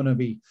don't want to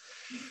be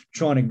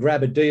trying to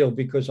grab a deal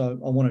because I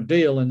want a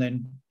deal, and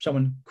then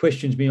someone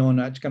questions me on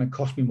it's going to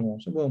cost me more.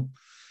 So, well,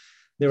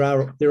 there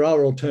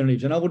are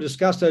alternatives, and I will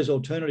discuss those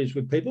alternatives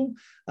with people.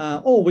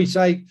 Or we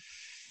say,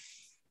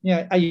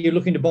 are you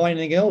looking to buy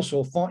anything else,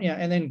 or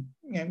and then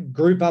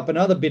group up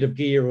another bit of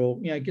gear, or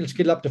let's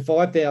get it up to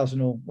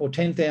 5,000 or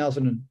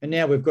 10,000, and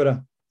now we've got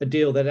a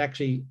deal that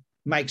actually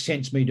makes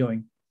sense me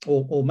doing,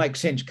 or makes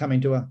sense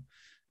coming to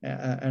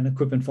an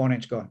equipment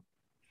finance guy.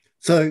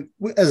 So,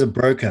 as a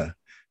broker,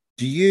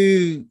 do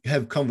you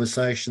have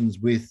conversations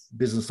with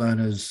business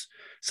owners,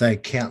 say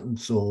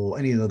accountants or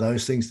any of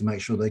those things, to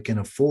make sure they can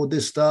afford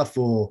this stuff,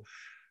 or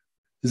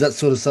is that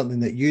sort of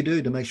something that you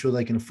do to make sure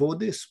they can afford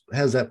this?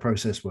 How's that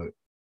process work?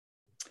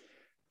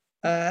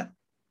 A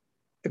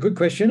good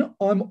question.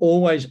 I'm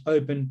always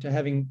open to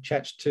having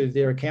chats to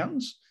their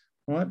accountants,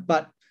 right?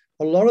 But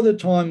a lot of the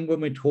time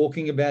when we're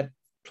talking about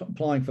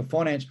applying for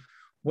finance,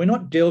 we're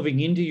not delving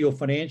into your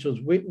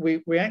financials.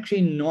 We're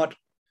actually not,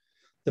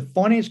 the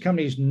finance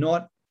company is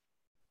not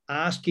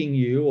asking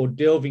you or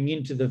delving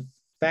into the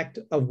fact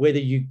of whether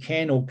you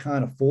can or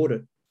can't afford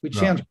it, which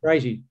sounds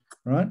crazy,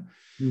 right?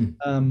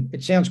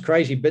 It sounds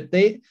crazy, but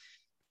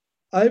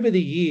over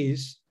the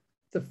years,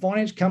 the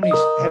finance companies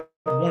have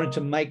wanted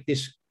to make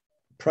this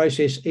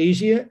process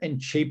easier and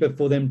cheaper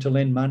for them to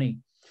lend money.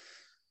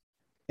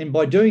 And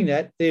by doing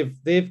that,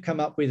 they've come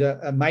up with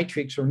a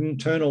matrix or an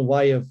internal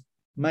way of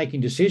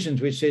making decisions,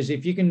 which says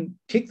if you can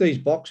tick these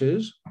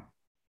boxes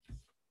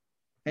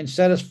and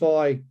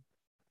satisfy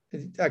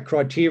a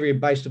criteria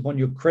based upon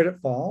your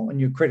credit file and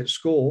your credit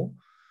score,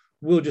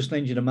 we'll just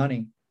lend you the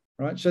money,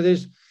 right? So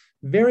there's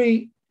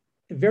very,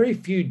 very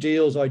few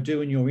deals I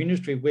do in your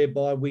industry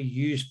whereby we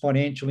use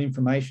financial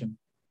information.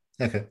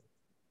 Okay.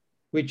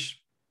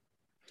 Which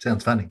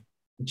sounds funny.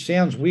 It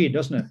sounds weird,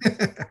 doesn't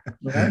it?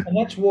 Right? And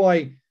that's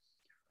why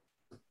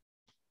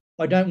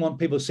I don't want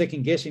people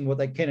second guessing what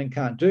they can and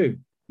can't do.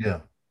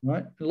 Yeah.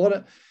 Right. A lot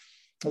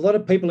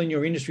of people in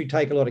your industry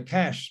take a lot of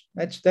cash.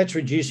 That's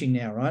reducing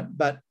now, right?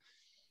 But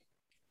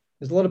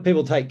there's a lot of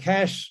people take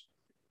cash,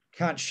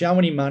 can't show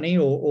any money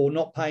or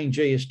not paying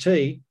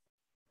GST,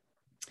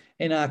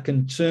 and are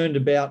concerned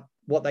about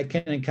what they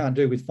can and can't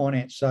do with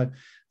finance. So,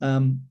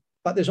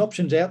 but there's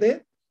options out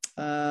there.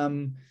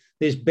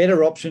 There's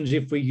better options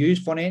if we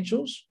use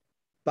financials,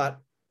 but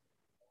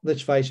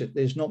let's face it,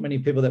 there's not many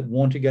people that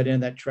want to go down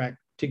that track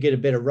to get a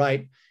better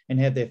rate and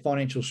have their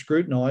financials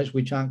scrutinised,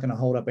 which aren't going to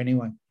hold up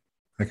anyway.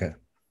 Okay.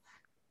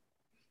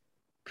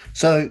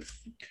 So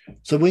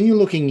when you're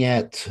looking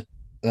at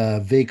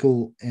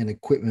vehicle and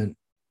equipment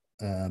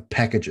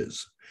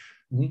packages,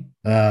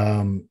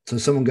 so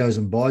someone goes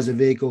and buys a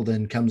vehicle,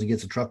 then comes and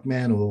gets a truck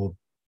mount, or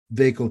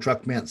vehicle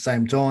truck mount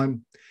same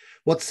time,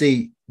 what's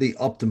the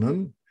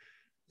optimum?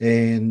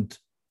 And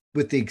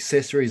with the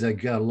accessories that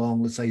go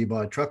along, let's say you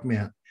buy a truck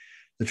mount,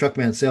 the truck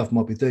mount itself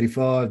might be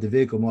 $35, the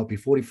vehicle might be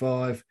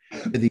 $45,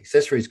 but the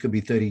accessories could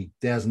be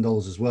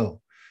 $30,000 as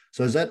well.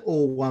 So is that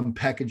all one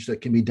package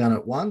that can be done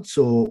at once,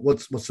 or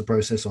what's the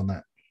process on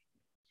that?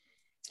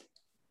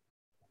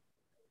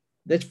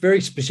 That's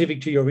very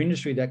specific to your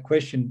industry, that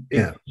question.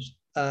 Yeah.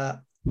 Because,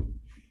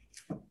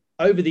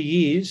 over the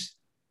years,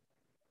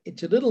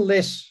 it's a little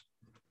less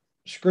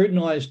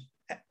scrutinised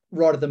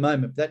right at the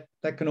moment.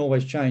 That can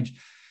always change.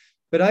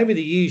 But over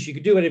the years, you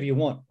could do whatever you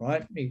want,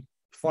 right? You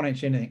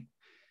finance anything.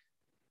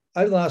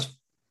 Over the last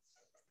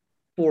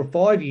 4 or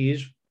 5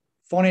 years,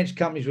 finance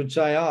companies would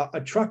say,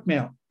 a truck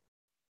mount,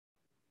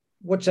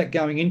 what's that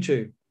going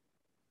into?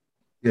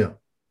 Yeah.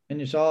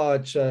 And it's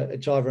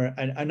either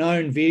an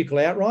owned vehicle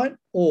outright,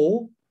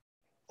 or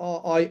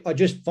I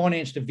just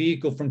financed a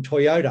vehicle from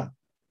Toyota.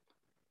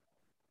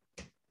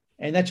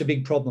 And that's a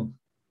big problem,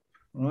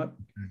 right?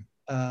 Okay.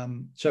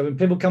 So when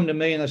people come to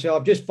me and they say,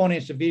 I've just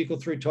financed a vehicle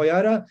through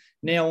Toyota,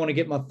 now I want to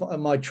get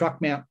my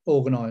truck mount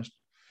organised.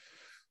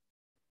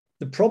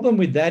 The problem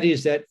with that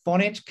is that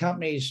finance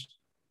companies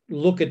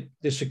look at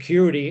the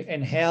security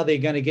and how they're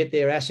going to get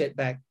their asset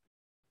back.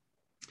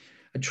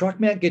 A truck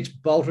mount gets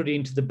bolted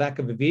into the back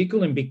of a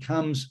vehicle and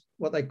becomes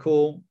what they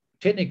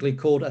technically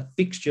called a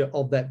fixture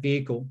of that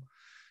vehicle.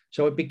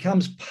 So it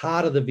becomes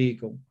part of the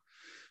vehicle.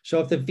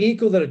 So if the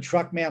vehicle that a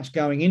truck mount's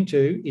going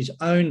into is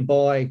owned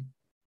by,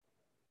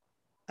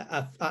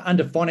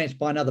 under financed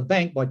by another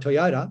bank, by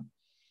Toyota,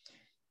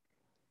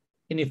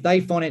 and if they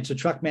finance a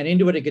truck mount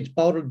into it, it gets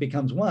bolted,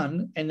 becomes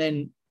one, and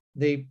then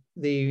the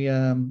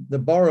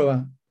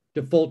borrower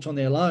defaults on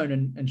their loan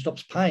and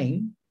stops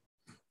paying,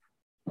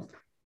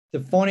 the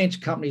finance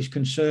company is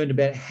concerned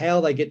about how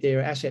they get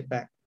their asset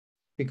back,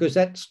 because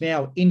that's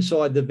now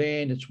inside the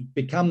van. It's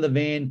become the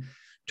van.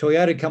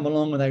 Toyota come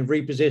along and they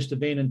repossess the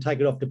van and take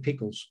it off to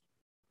pickles,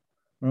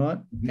 right?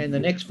 Mm-hmm. And the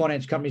next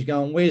finance company's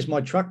going, where's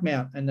my truck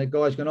mount? And the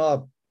guy's going,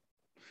 oh,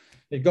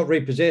 it got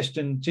repossessed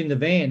and it's in the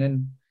van.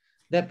 And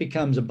that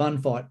becomes a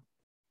bun fight.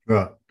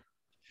 Right.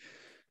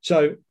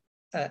 So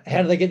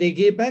how do they get their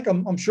gear back?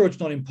 I'm sure it's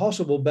not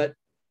impossible, but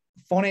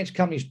finance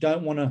companies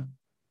don't want to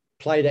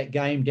play that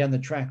game down the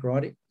track,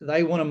 right?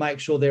 They want to make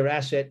sure their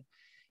asset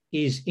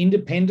is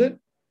independent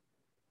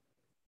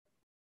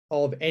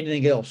of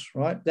anything else,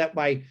 right? That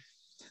way,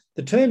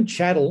 the term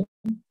chattel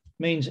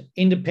means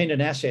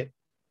independent asset.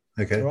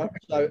 Okay. Right.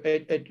 So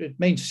it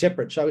means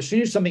separate. So as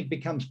soon as something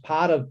becomes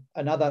part of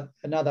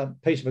another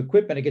piece of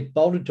equipment, it gets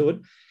bolted to it,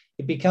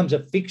 it becomes a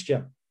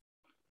fixture.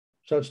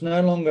 So it's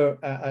no longer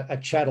a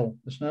chattel.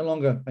 It's no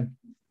longer, I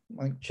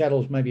think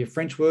chattel is maybe a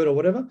French word or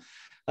whatever.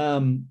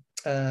 And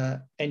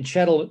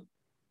chattel,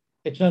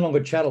 it's no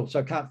longer chattel. So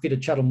I can't fit a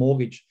chattel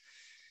mortgage.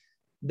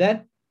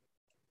 That,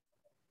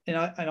 and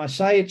I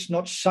say it's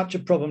not such a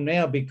problem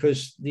now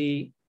because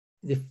the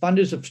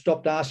funders have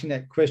stopped asking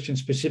that question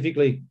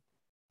specifically,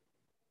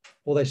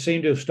 or they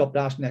seem to have stopped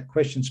asking that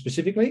question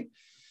specifically,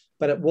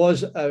 but it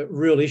was a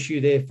real issue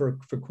there for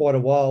quite a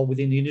while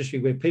within the industry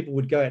where people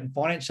would go out and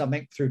finance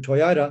something through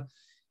Toyota.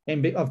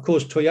 And of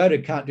course,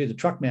 Toyota can't do the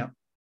truck mount.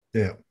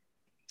 Yeah.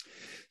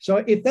 So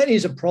if that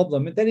is a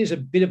problem, if that is a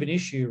bit of an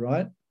issue,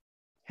 right,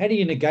 how do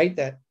you negate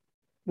that?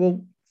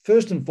 Well,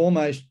 first and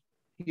foremost,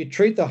 you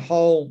treat the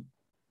whole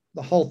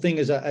thing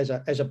as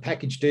a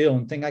package deal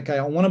and think, okay,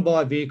 I want to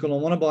buy a vehicle,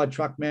 I want to buy a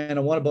truck mount,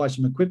 I want to buy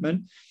some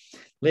equipment.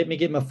 Let me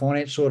get my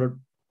finance sorted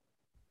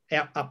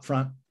out up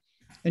front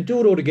and do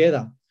it all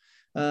together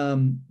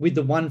with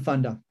the one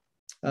funder,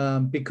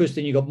 because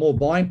then you've got more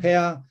buying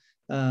power,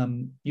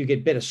 you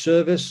get better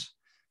service,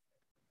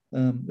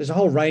 There's a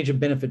whole range of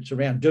benefits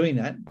around doing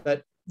that,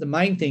 but the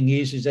main thing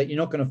is that you're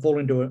not going to fall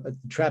into a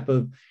trap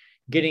of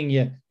getting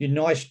your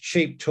nice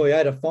cheap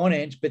Toyota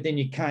finance, but then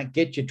you can't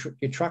get your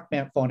truck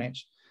mount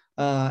finance.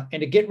 And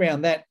to get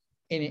around that,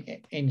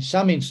 in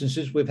some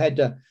instances, we've had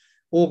to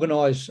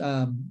organise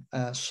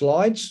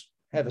slides,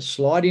 have a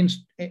slide in,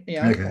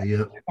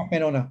 truck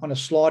mount on a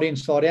slide in,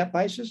 slide out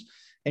basis,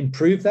 and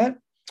prove that.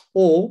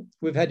 Or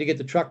we've had to get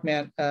the truck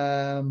mount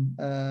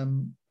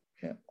on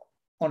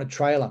a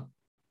trailer.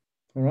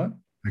 All right.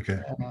 Okay.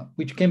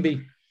 Which can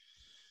be,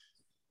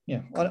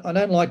 I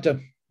don't like to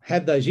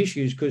have those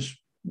issues because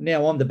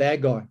now I'm the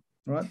bad guy,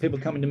 right? People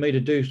coming to me to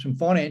do some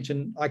finance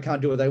and I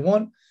can't do what they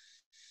want.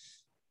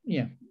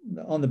 Yeah,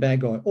 I'm the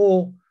bad guy.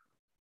 Or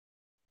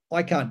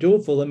I can't do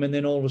it for them, and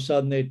then all of a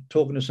sudden they're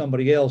talking to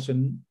somebody else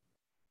and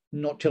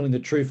not telling the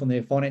truth on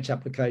their finance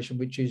application,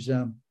 which is,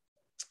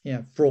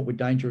 fraught with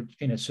danger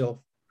in itself.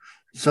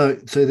 So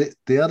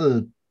the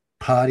other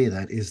party of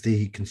that is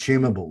the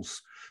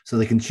consumables. So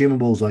the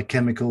consumables like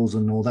chemicals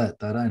and all that,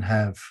 they don't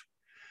have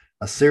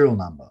a serial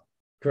number.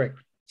 Correct.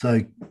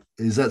 So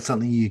is that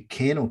something you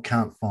can or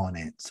can't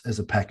finance as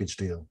a package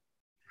deal?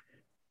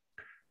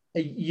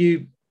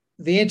 The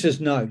answer is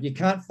no. You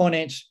can't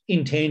finance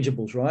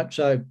intangibles, right?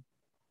 So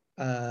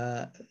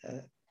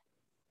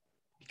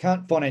you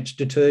can't finance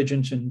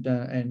detergents and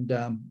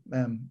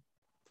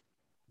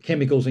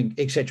chemicals, and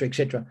et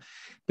cetera,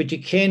 but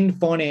you can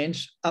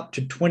finance up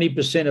to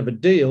 20% of a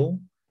deal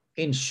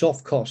in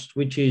soft costs,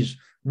 which is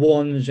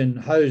wands and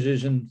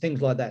hoses and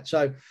things like that.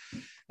 So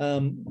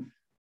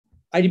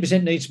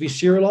 80% needs to be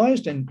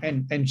serialized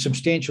and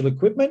substantial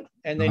equipment,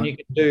 and then you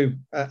can do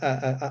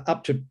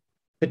up to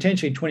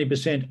potentially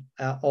 20%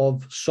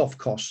 of soft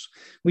costs,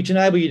 which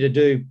enable you to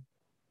do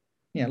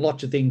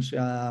lots of things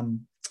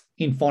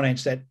in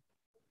finance that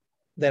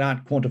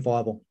aren't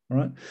quantifiable.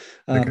 Right?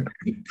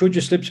 Could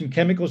you slip some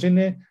chemicals in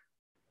there?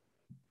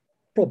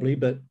 Probably,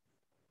 but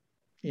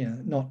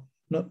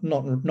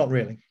not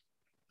really.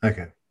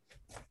 Okay.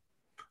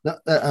 No,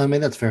 I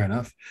mean, that's fair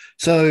enough.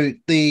 So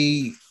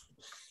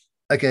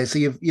so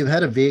you've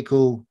had a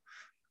vehicle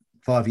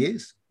 5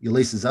 years, your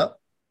lease is up.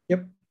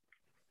 Yep.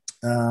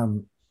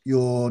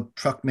 Your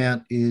truck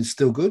mount is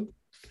still good.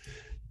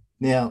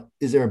 Now,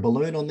 is there a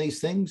balloon on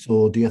these things,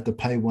 or do you have to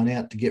pay one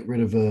out to get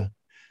rid of the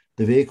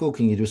vehicle?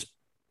 Can you just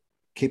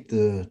keep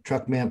the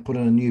truck mount, put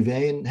on a new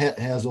van?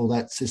 How's all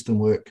that system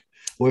work?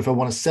 Or if I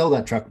want to sell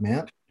that truck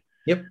mount,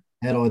 yep,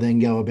 how do I then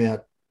go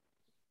about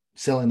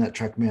selling that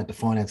truck mount to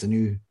finance a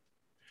new?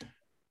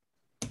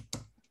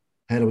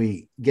 How do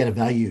we get a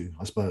value,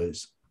 I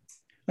suppose?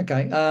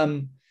 Okay.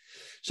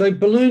 So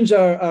balloons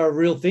are a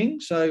real thing.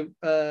 So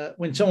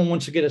when someone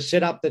wants to get a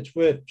setup that's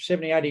worth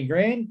 70, 80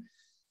 grand,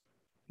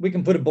 we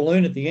can put a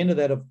balloon at the end of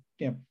that of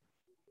 $20,000,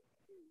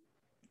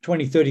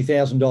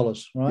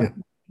 $30,000, right? Yeah.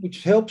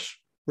 Which helps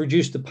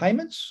reduce the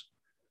payments.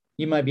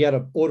 You may be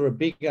able to order a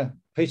bigger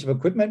piece of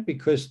equipment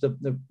because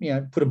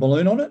put a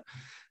balloon on it.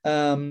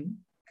 And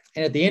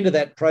at the end of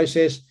that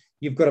process,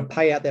 you've got to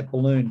pay out that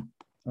balloon.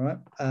 All right.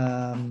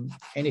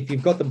 And if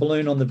you've got the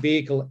balloon on the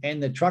vehicle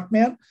and the truck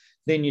mount,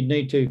 then you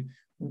need to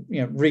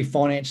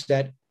refinance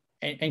that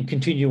and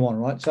continue on,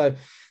 right? So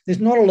there's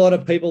not a lot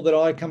of people that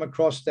I come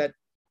across that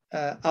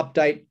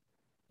update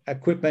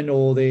equipment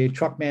or their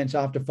truck mounts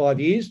after 5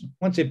 years.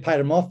 Once they've paid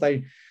them off,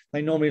 they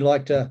normally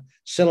like to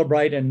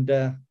celebrate and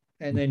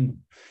then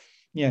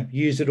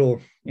use it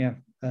or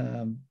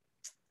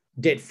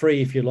debt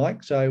free if you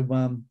like. So,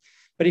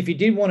 but if you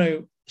did want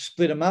to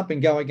split them up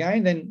and go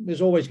again, then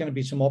there's always going to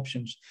be some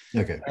options.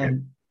 Okay.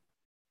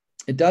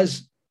 It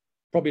does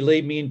probably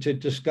lead me into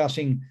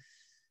discussing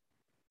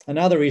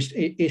another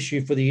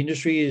issue for the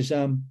industry is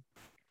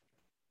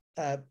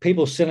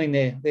people selling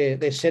their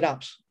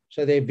setups,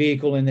 so their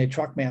vehicle and their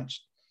truck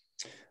mounts.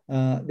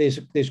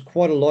 There's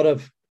quite a lot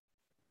of,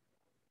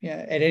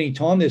 at any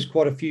time, there's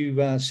quite a few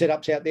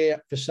setups out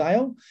there for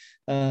sale.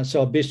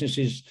 So a business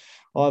is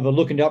either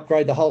looking to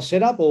upgrade the whole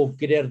setup or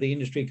get out of the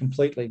industry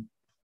completely.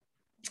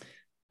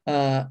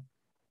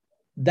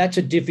 That's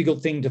a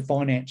difficult thing to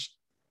finance.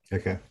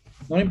 Okay.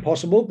 Not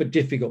impossible, but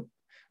difficult,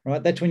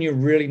 right? That's when you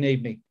really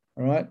need me,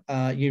 all right?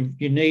 You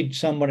need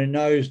someone who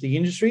knows the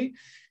industry.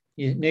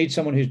 You need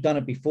someone who's done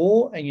it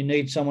before, and you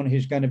need someone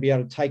who's going to be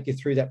able to take you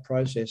through that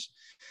process.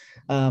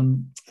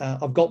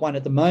 I've got one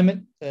at the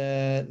moment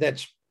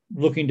that's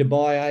looking to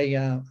buy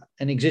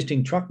an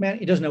existing truck mount.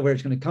 He doesn't know where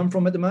it's going to come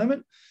from at the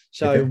moment.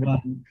 So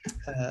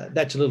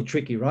that's a little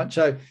tricky, right?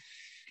 So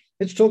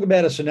let's talk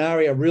about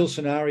a real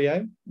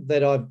scenario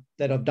that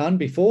I've done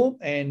before,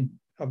 and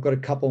I've got a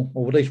couple,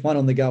 or at least one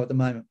on the go at the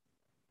moment.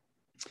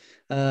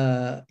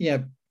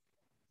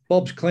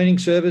 Bob's cleaning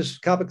service,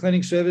 carpet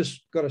cleaning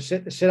service, got a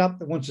set up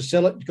that wants to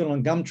sell it. It's got it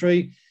on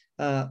Gumtree.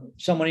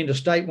 Someone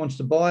interstate wants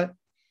to buy it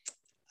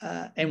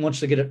and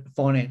wants to get it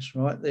financed,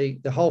 right?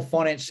 The whole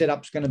finance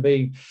setup's going to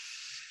be,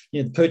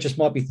 the purchase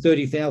might be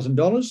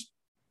 $30,000,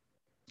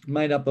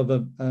 made up of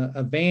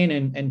a van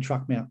and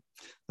truck mount.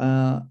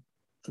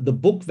 The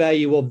book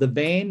value of the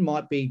van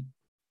might be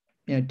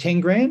 10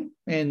 grand,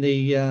 and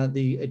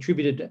the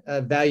attributed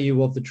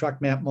value of the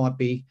truck mount might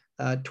be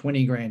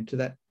 20 grand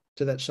to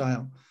that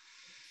sale.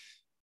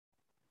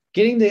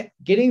 Getting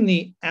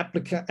the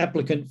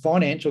applicant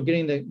finance, or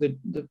getting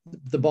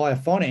the buyer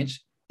finance,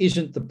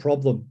 isn't the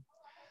problem.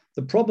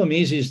 The problem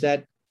is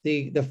that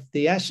the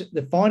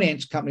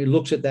finance company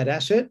looks at that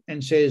asset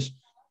and says,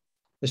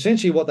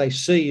 essentially what they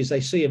see is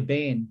a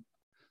van.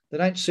 They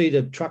don't see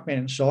the truck mount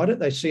inside it.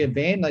 They see a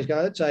van. They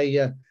go, that's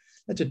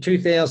a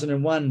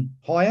 2001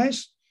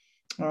 Hiace.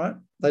 All right.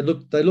 They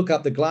look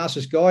up the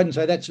Glasses guide and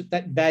say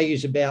that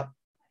value's about,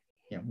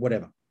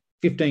 whatever,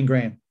 15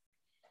 grand.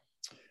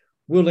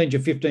 We'll lend you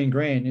 15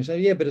 grand. You say,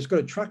 yeah, but it's got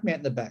a truck mount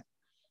in the back.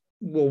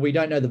 Well, we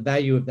don't know the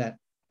value of that.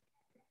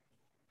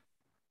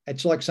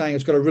 It's like saying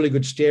it's got a really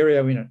good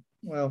stereo in it.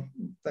 Well,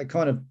 they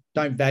kind of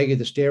don't value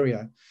the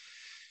stereo.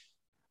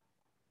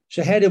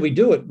 So how do we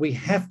do it? We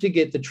have to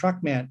get the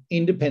truck mount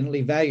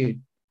independently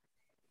valued.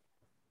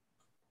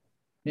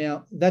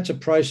 Now, that's a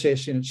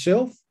process in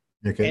itself,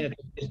 okay, and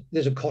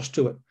there's a cost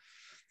to it.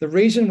 The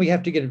reason we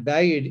have to get it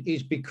valued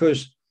is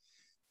because,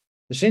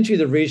 essentially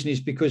the reason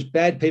is because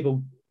bad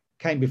people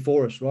came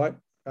before us, right?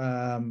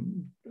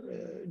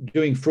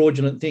 Doing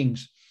fraudulent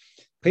things.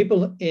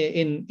 People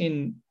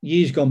in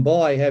years gone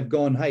by have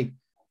gone, hey,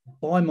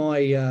 buy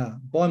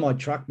my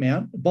truck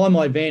mount, buy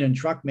my van and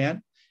truck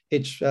mount.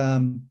 It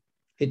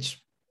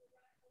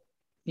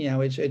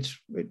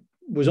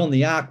was on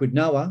the ark with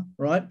Noah,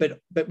 right? But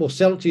we'll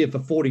sell it to you for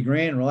 40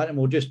 grand, right? And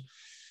we'll just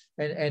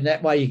and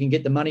that way you can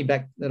get the money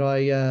back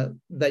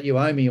that you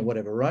owe me or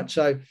whatever, right?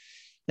 So,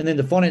 and then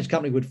the finance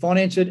company would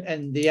finance it,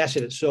 and the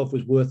asset itself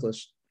was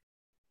worthless.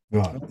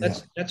 Right.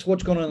 That's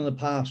what's gone on in the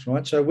past,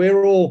 right? So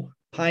we're all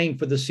paying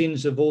for the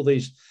sins of all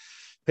these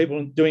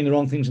people doing the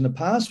wrong things in the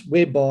past,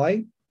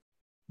 whereby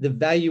the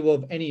value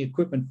of any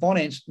equipment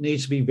finance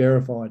needs to be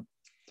verified.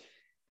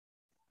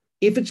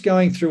 If it's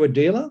going through a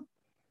dealer,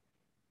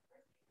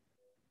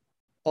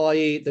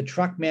 i.e. the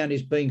truck mount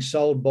is being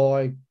sold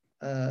by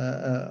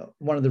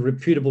one of the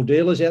reputable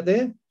dealers out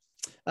there,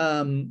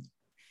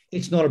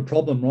 it's not a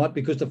problem, right?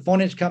 Because the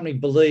finance company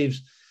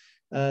believes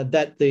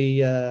that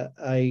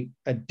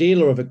a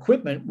dealer of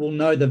equipment will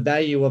know the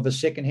value of a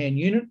secondhand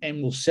unit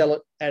and will sell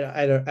it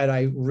at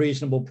a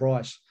reasonable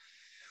price.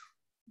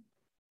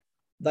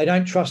 They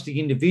don't trust the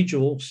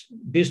individual's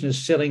business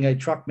selling a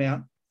truck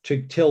mount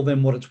to tell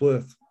them what it's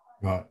worth.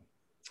 Right.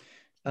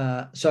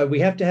 So we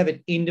have to have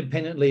it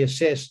independently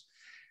assessed.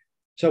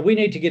 So we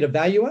need to get a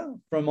valuer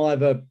from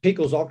either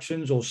Pickles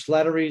Auctions or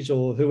Slattery's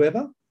or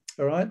whoever.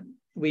 All right.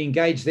 We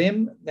engage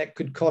them. That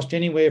could cost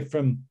anywhere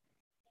from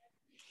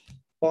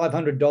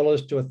 $500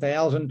 to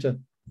 $1,000 to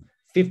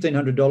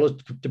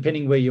 $1,500,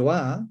 depending where you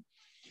are,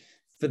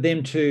 for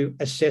them to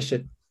assess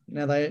it.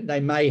 Now they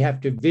may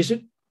have to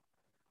visit.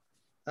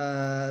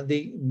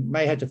 They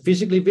may have to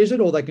physically visit,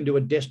 or they can do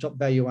a desktop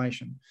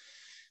valuation.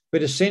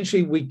 But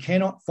essentially, we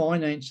cannot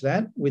finance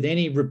that with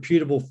any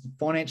reputable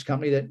finance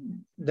company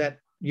that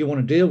you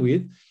want to deal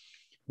with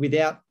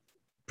without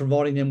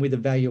providing them with a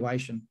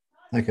valuation.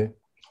 Okay.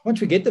 Once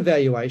we get the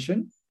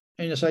valuation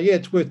and you say, yeah,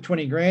 it's worth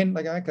 20 grand,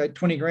 they go, okay,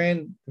 20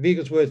 grand, the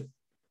vehicle's worth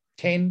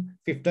 10,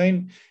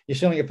 15, you're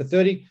selling it for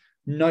 30,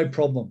 no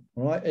problem,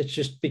 right? It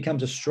just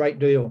becomes a straight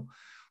deal.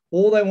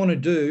 All they want to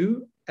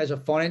do as a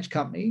finance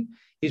company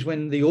is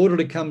when the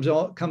auditor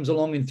comes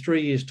along in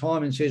 3 years'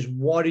 time and says,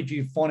 why did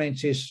you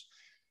finance this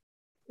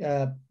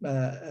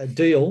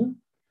deal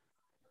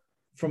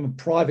from a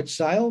private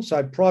sale?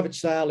 So private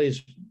sale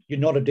is you're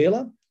not a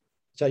dealer,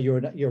 so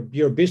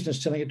you're a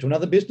business selling it to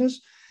another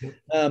business.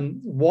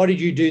 Why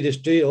did you do this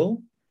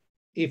deal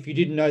if you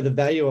didn't know the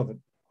value of it?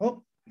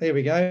 Oh, there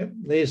we go.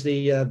 There's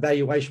the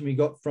valuation we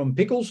got from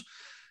Pickles.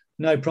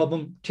 No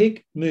problem.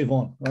 Tick. Move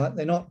on. Right?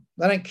 They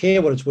don't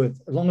care what it's worth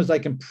as long as they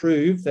can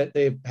prove that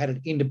they've had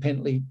it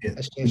independently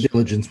assessed. The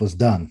diligence was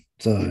done.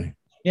 So.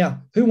 Yeah,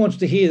 who wants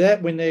to hear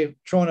that when they're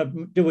trying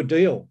to do a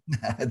deal?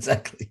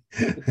 Exactly.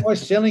 The guy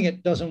selling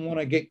it doesn't want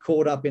to get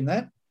caught up in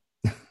that,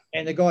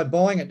 and the guy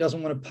buying it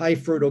doesn't want to pay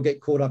for it or get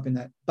caught up in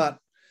that. But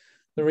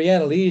the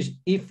reality is,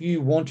 if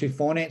you want to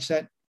finance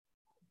that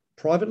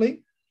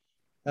privately,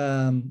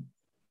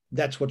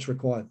 that's what's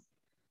required.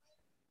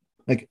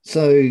 Okay,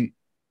 so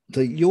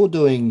you're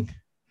doing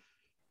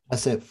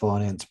asset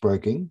finance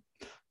broking.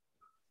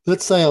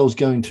 Let's say I was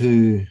going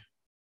to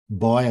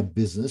buy a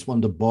business,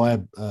 wanted to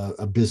buy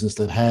a business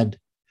that had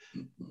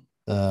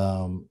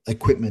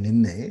equipment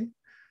in there.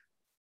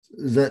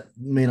 Does that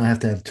mean I have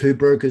to have two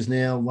brokers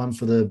now, one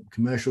for the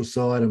commercial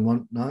side and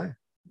one? No?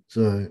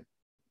 So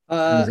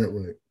how does that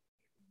work?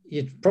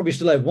 You'd probably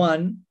still have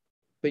one,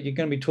 but you're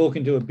going to be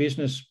talking to a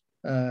business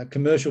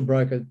commercial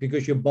broker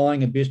because you're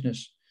buying a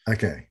business.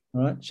 Okay.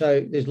 All right.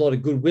 So there's a lot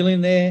of goodwill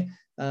in there.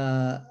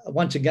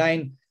 Once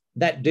again,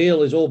 that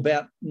deal is all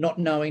about not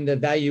knowing the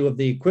value of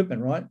the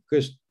equipment, right?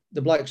 Because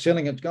the bloke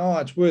selling it goes, oh,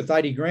 it's worth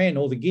 80 grand,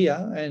 all the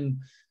gear. And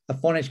a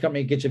finance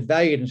company gets it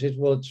valued and says,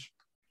 well, it's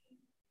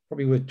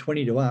probably worth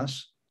 20 to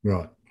us.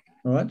 Right.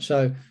 All right.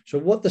 So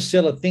what the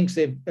seller thinks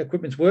their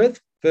equipment's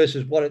worth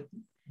versus what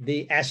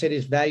the asset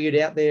is valued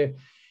out there.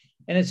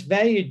 And it's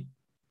valued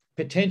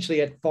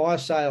potentially at fire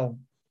sale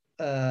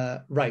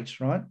rates,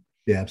 right?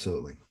 Yeah,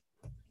 absolutely.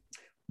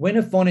 When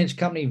a finance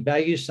company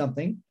values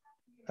something,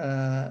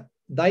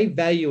 they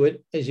value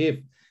it as if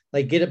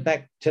they get it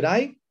back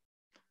today.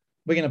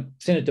 We're going to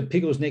send it to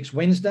Pickles next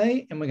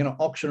Wednesday, and we're going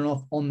to auction it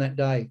off on that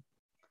day.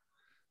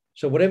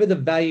 So whatever the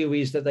value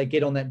is that they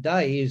get on that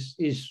day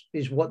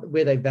is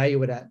where they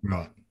value it at.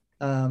 Right.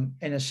 And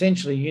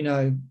essentially,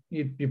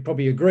 you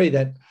probably agree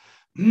that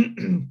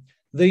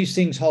these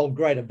things hold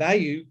greater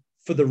value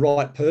for the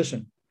right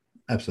person.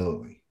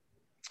 Absolutely.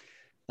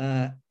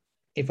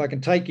 If I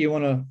can take you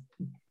on a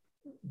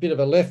bit of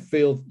a left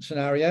field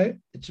scenario,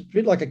 it's a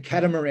bit like a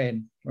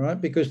catamaran, right?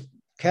 Because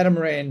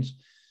catamarans,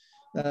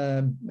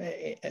 a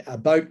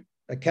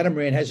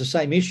catamaran has the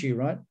same issue,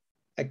 right?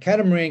 A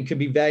catamaran can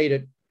be valued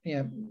at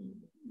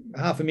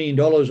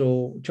 $500,000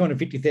 or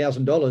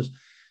 $250,000,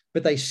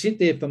 but they sit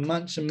there for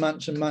months and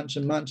months and months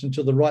and months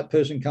until the right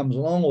person comes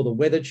along, or the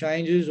weather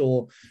changes,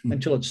 or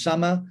until it's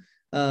summer,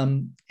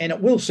 and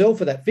it will sell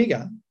for that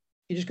figure.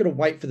 You just got to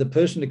wait for the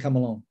person to come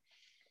along.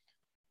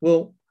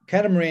 Well,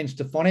 catamarans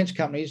to finance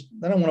companies,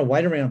 they don't want to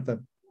wait around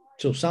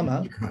till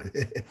summer.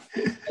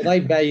 They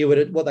value it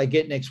at what they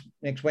get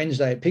next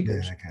Wednesday at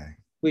Pickles,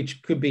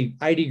 which could be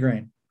 80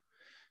 grand.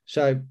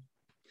 So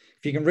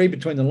if you can read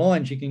between the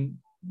lines, you can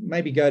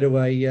maybe go to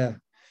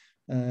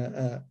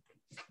the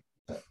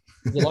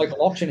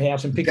local auction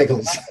house and pick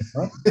Pickles. up the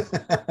market,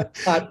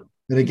 right?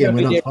 But again,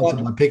 we're not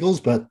sponsored by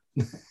Pickles, but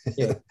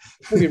yeah,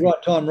 maybe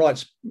right time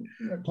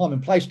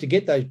and place to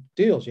get those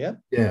deals. Yeah.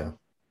 Yeah.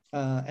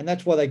 And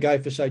that's why they go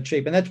for so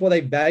cheap, and that's why they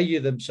value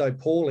them so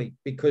poorly,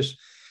 because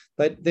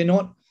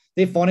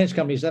they're finance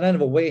companies. They don't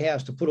have a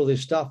warehouse to put all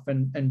this stuff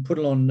and put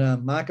it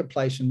on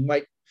marketplace and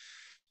wait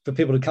for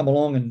people to come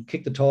along and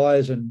kick the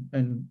tires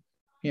and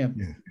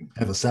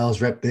have a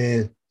sales rep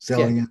there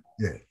selling it.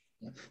 Yeah,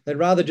 they'd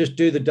rather just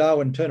do the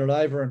dough and turn it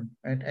over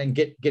and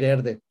get out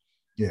of there.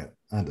 Yeah,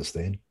 I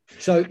understand.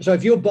 So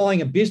if you're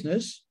buying a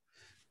business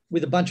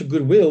with a bunch of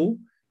goodwill,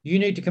 you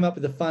need to come up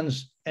with the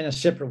funds in a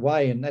separate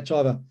way, and that's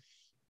either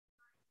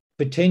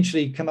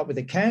potentially come up with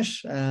the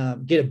cash,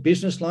 get a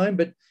business loan,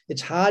 but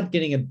it's hard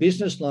getting a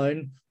business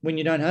loan when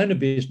you don't own a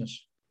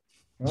business,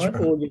 right?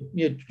 Or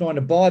you're trying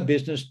to buy a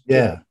business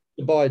to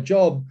buy a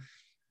job.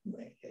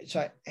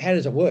 So how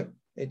does it work?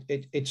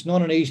 It's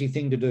not an easy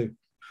thing to do.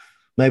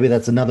 Maybe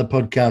that's another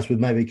podcast with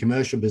maybe a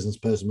commercial business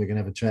person we can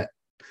have a chat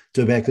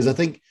to about, because I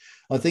think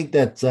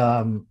that's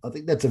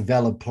a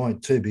valid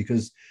point too,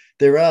 because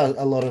there are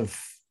a lot of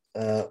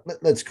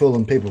let's call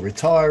them people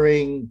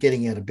retiring,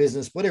 getting out of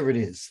business, whatever it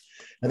is.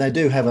 And they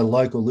do have a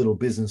local little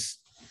business,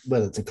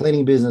 whether it's a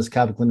cleaning business,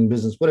 carpet cleaning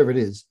business, whatever it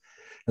is.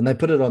 And they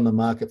put it on the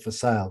market for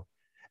sale.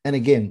 And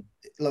again,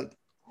 look,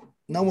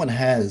 not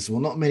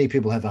many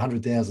people have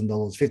 $100,000,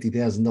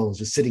 $50,000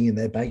 just sitting in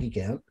their bank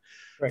account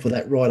for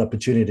that right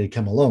opportunity to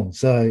come along.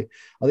 So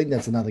I think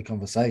that's another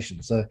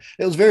conversation. So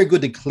it was very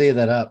good to clear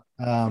that up.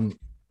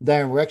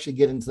 Darren, we're actually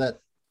getting to that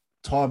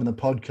time in the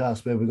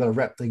podcast where we've got to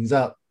wrap things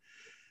up.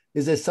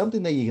 Is there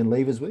something that you can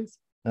leave us with?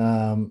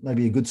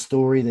 Maybe a good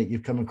story that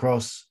you've come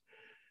across?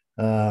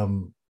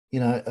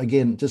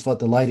 Again, just like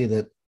the lady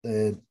that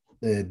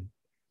the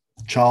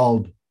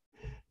child,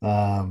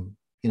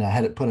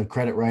 had it put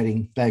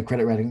a bad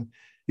credit rating.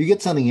 You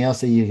get something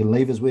else that you can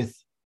leave us with,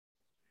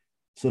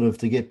 sort of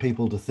to get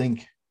people to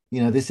think,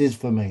 this is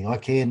for me. I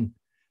can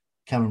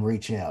come and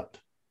reach out.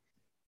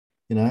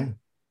 There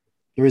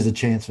is a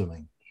chance for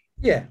me.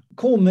 Yeah.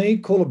 Call me,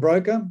 call a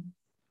broker.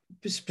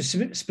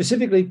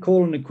 Specifically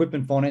call an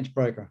equipment finance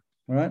broker,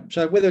 all right?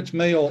 So whether it's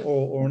me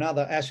or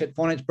another asset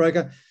finance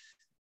broker,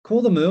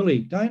 call them early.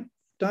 Don't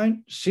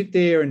sit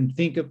there and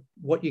think of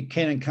what you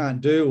can and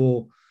can't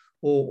do,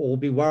 or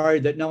be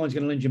worried that no one's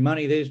going to lend you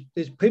money.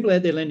 There's people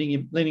out there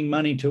lending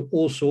money to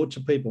all sorts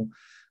of people.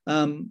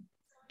 Don't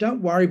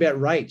worry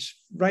about rates.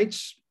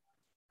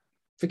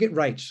 Forget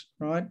rates,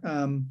 right?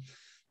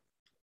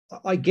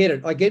 I get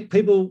it. I get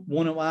people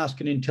want to ask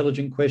an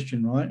intelligent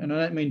question, right? And I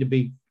don't mean to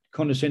be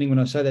condescending when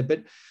I say that,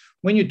 but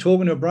when you're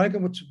talking to a broker,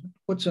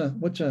 what's a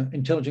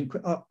intelligent?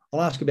 I'll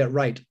ask about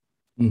rate,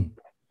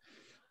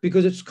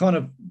 because it's kind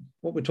of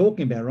what we're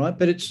talking about, right?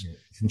 But it's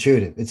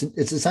intuitive.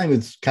 It's the same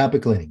with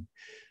carpet cleaning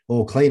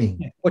or cleaning.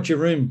 Yeah. What's your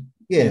room?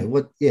 Yeah.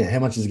 How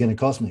much is it going to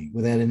cost me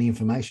without any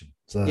information?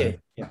 So yeah.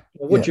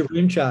 Well, what's your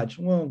room charge?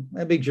 Well,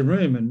 how big's your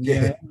room, and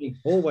how many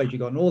hallways you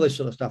got, and all this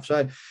sort of stuff.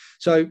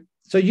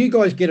 So you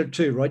guys get it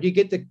too, right? You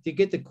get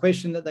the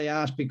question that they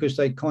ask because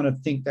they kind of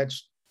think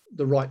that's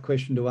the right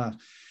question to ask.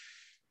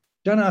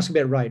 Don't ask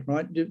about rate,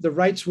 right? The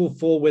rates will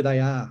fall where they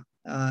are,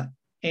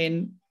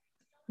 and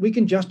we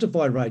can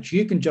justify rates.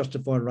 You can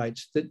justify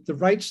rates. The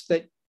rates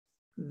that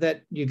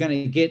you're going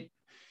to get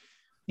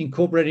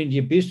incorporated into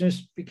your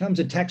business becomes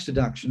a tax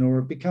deduction, or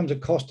it becomes a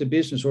cost of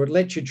business, or it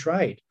lets you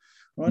trade.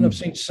 Right? I've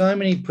seen so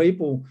many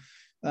people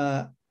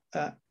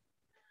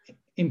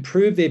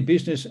improve their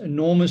business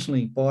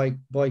enormously by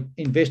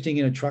investing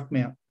in a truck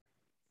mount.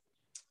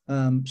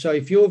 So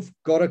if you've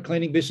got a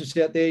cleaning business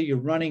out there, you're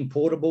running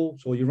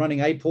portables, or you're running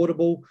a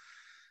portable,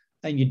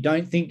 and you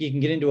don't think you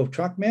can get into a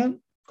truck mount,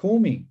 call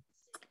me.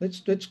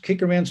 let's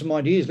kick around some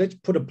ideas. Let's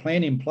put a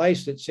plan in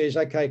place that says,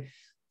 okay,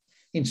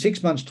 in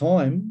 6 months'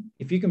 time,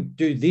 if you can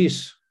do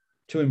this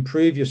to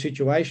improve your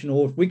situation,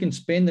 or if we can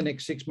spend the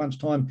next 6 months'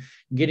 time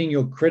getting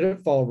your credit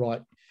file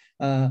right,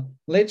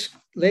 let's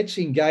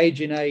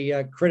engage in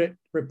a credit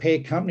repair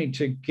company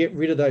to get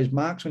rid of those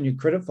marks on your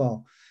credit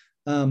file.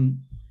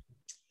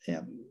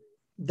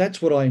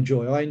 That's what I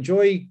enjoy. I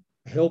enjoy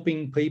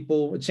helping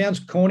people. It sounds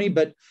corny,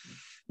 but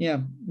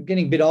I'm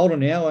getting a bit older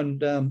now,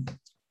 and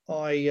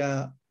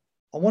I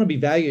want to be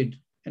valued.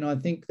 And I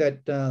think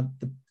that the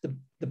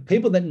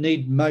people that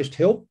need most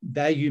help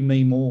value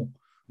me more.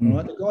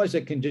 Right? The guys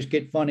that can just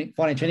get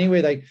finance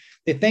anywhere,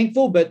 they're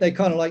thankful, but they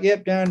kind of like,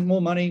 yep, Darren,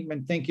 more money,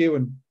 and thank you,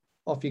 and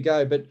off you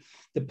go. But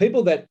the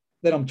people that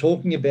I'm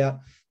talking about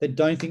that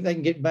don't think they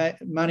can get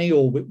money,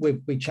 or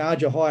we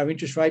charge a higher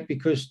interest rate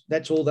because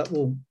that's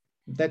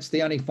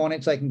the only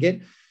finance they can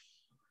get,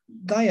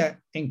 they are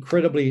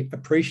incredibly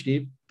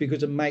appreciative,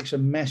 because it makes a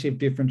massive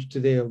difference to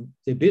their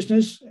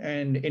business,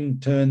 and in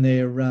turn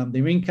their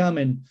income,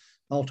 and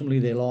ultimately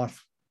their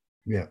life.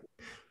 Yeah,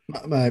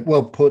 mate,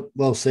 well put,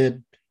 well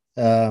said.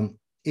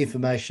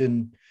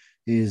 Information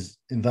is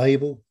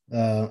invaluable.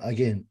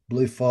 Again,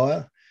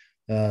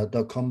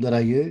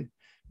 bluefire.com.au.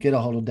 Get a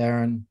hold of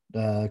Darren.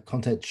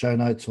 Contact show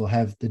notes will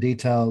have the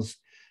details.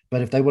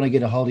 But if they want to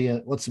get a hold of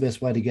you, what's the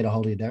best way to get a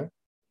hold of you, Darren?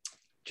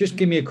 Just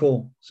give me a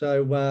call.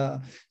 So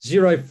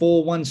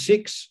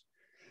 0416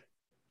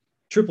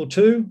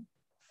 222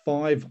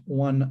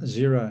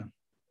 510.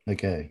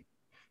 Okay.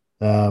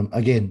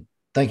 Again,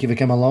 thank you for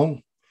coming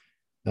along.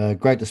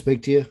 Great to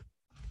speak to you,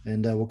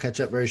 and we'll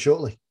catch up very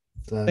shortly.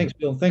 So, thanks,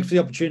 Bill. Thanks for the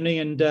opportunity.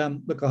 And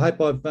look, I hope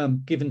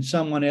I've given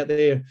someone out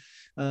there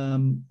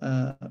some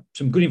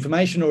good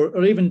information,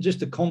 or even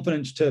just the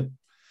confidence to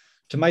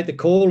make the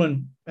call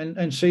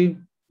and see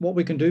what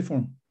we can do for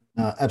them.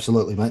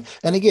 Absolutely, mate.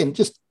 And again,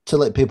 just to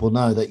let people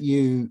know that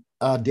you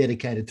are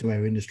dedicated to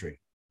our industry.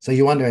 So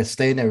you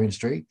understand our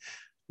industry,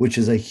 which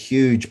is a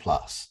huge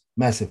plus,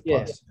 massive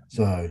plus. Yeah.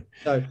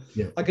 So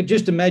yeah. I could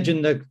just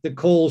imagine the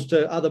calls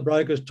to other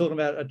brokers talking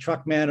about a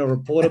truck mount or a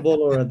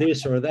portable or a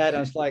this or a that.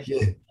 And it's like,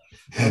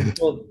 I'm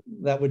sure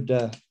that would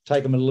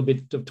take them a little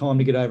bit of time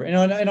to get over.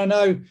 And I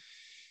know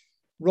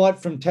right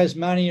from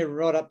Tasmania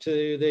right up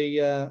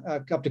to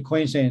up to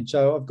Queensland.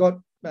 So I've got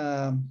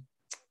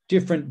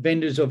different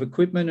vendors of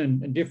equipment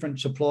and different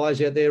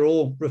suppliers out there,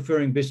 all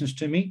referring business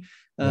to me.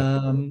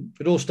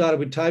 It all started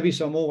with Toby,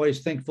 so I'm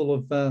always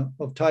thankful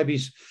of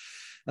Toby's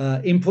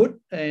input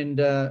and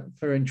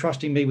for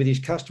entrusting me with his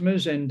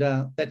customers, and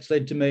that's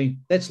led to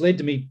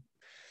me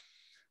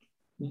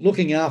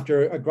looking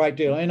after a great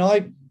deal. And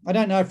I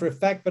don't know for a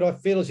fact, but I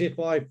feel as if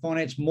I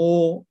finance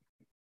more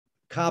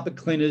carpet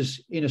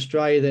cleaners in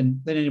Australia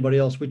than anybody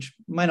else, which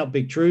may not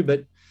be true,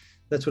 but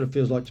that's what it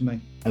feels like to me.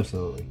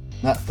 Absolutely.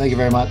 No, thank you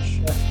very much.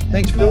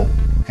 Thanks, Phil.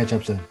 Catch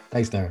up soon.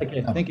 Thanks, Darren.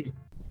 Okay, thank you.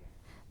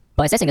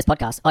 By assessing this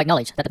podcast, I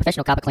acknowledge that the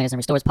Professional Carpet Cleaners and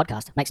Restorers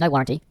podcast makes no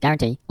warranty,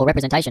 guarantee, or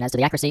representation as to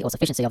the accuracy or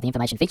sufficiency of the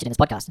information featured in this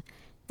podcast.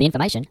 The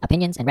information,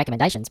 opinions, and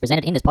recommendations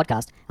presented in this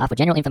podcast are for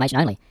general information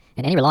only,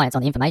 and any reliance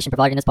on the information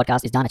provided in this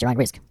podcast is done at your own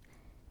risk.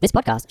 This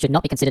podcast should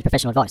not be considered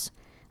professional advice.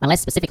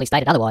 Unless specifically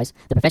stated otherwise,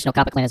 the Professional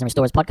Carpet Cleaners and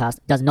Restorers podcast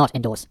does not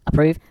endorse,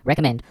 approve,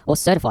 recommend, or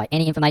certify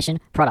any information,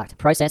 product,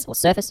 process, or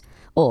surface,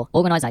 or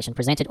organisation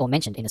presented or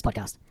mentioned in this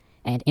podcast.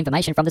 And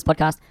information from this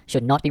podcast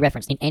should not be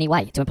referenced in any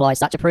way to imply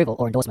such approval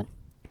or endorsement.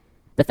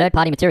 The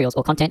third-party materials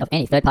or content of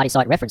any third-party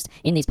site referenced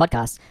in these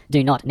podcasts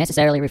do not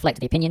necessarily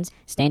reflect the opinions,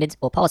 standards,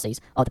 or policies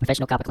of the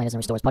Professional Carpet Cleaners and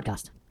Restorers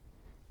podcast.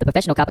 The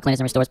Professional Carpet Cleaners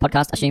and Restorers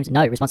podcast assumes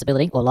no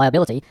responsibility or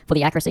liability for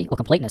the accuracy or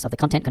completeness of the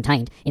content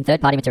contained in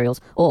third-party materials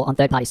or on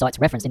third-party sites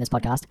referenced in this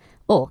podcast,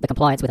 or the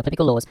compliance with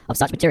applicable laws of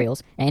such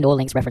materials and or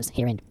links referenced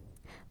herein.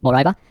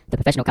 Moreover, the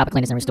Professional Carpet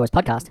Cleaners and Restorers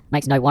podcast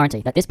makes no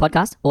warranty that this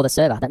podcast or the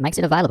server that makes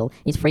it available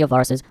is free of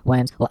viruses,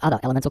 worms, or other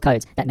elemental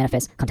codes that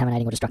manifest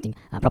contaminating or destructing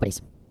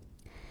properties.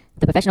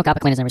 The Professional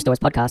Carpet Cleaners and Restorers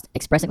podcast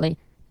expressly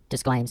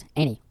disclaims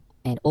any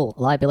and all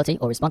liability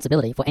or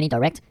responsibility for any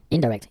direct,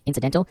 indirect,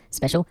 incidental,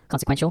 special,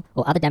 consequential,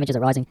 or other damages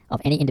arising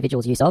of any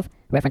individual's use of,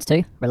 reference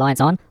to,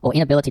 reliance on, or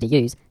inability to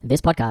use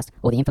this podcast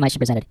or the information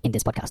presented in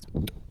this podcast.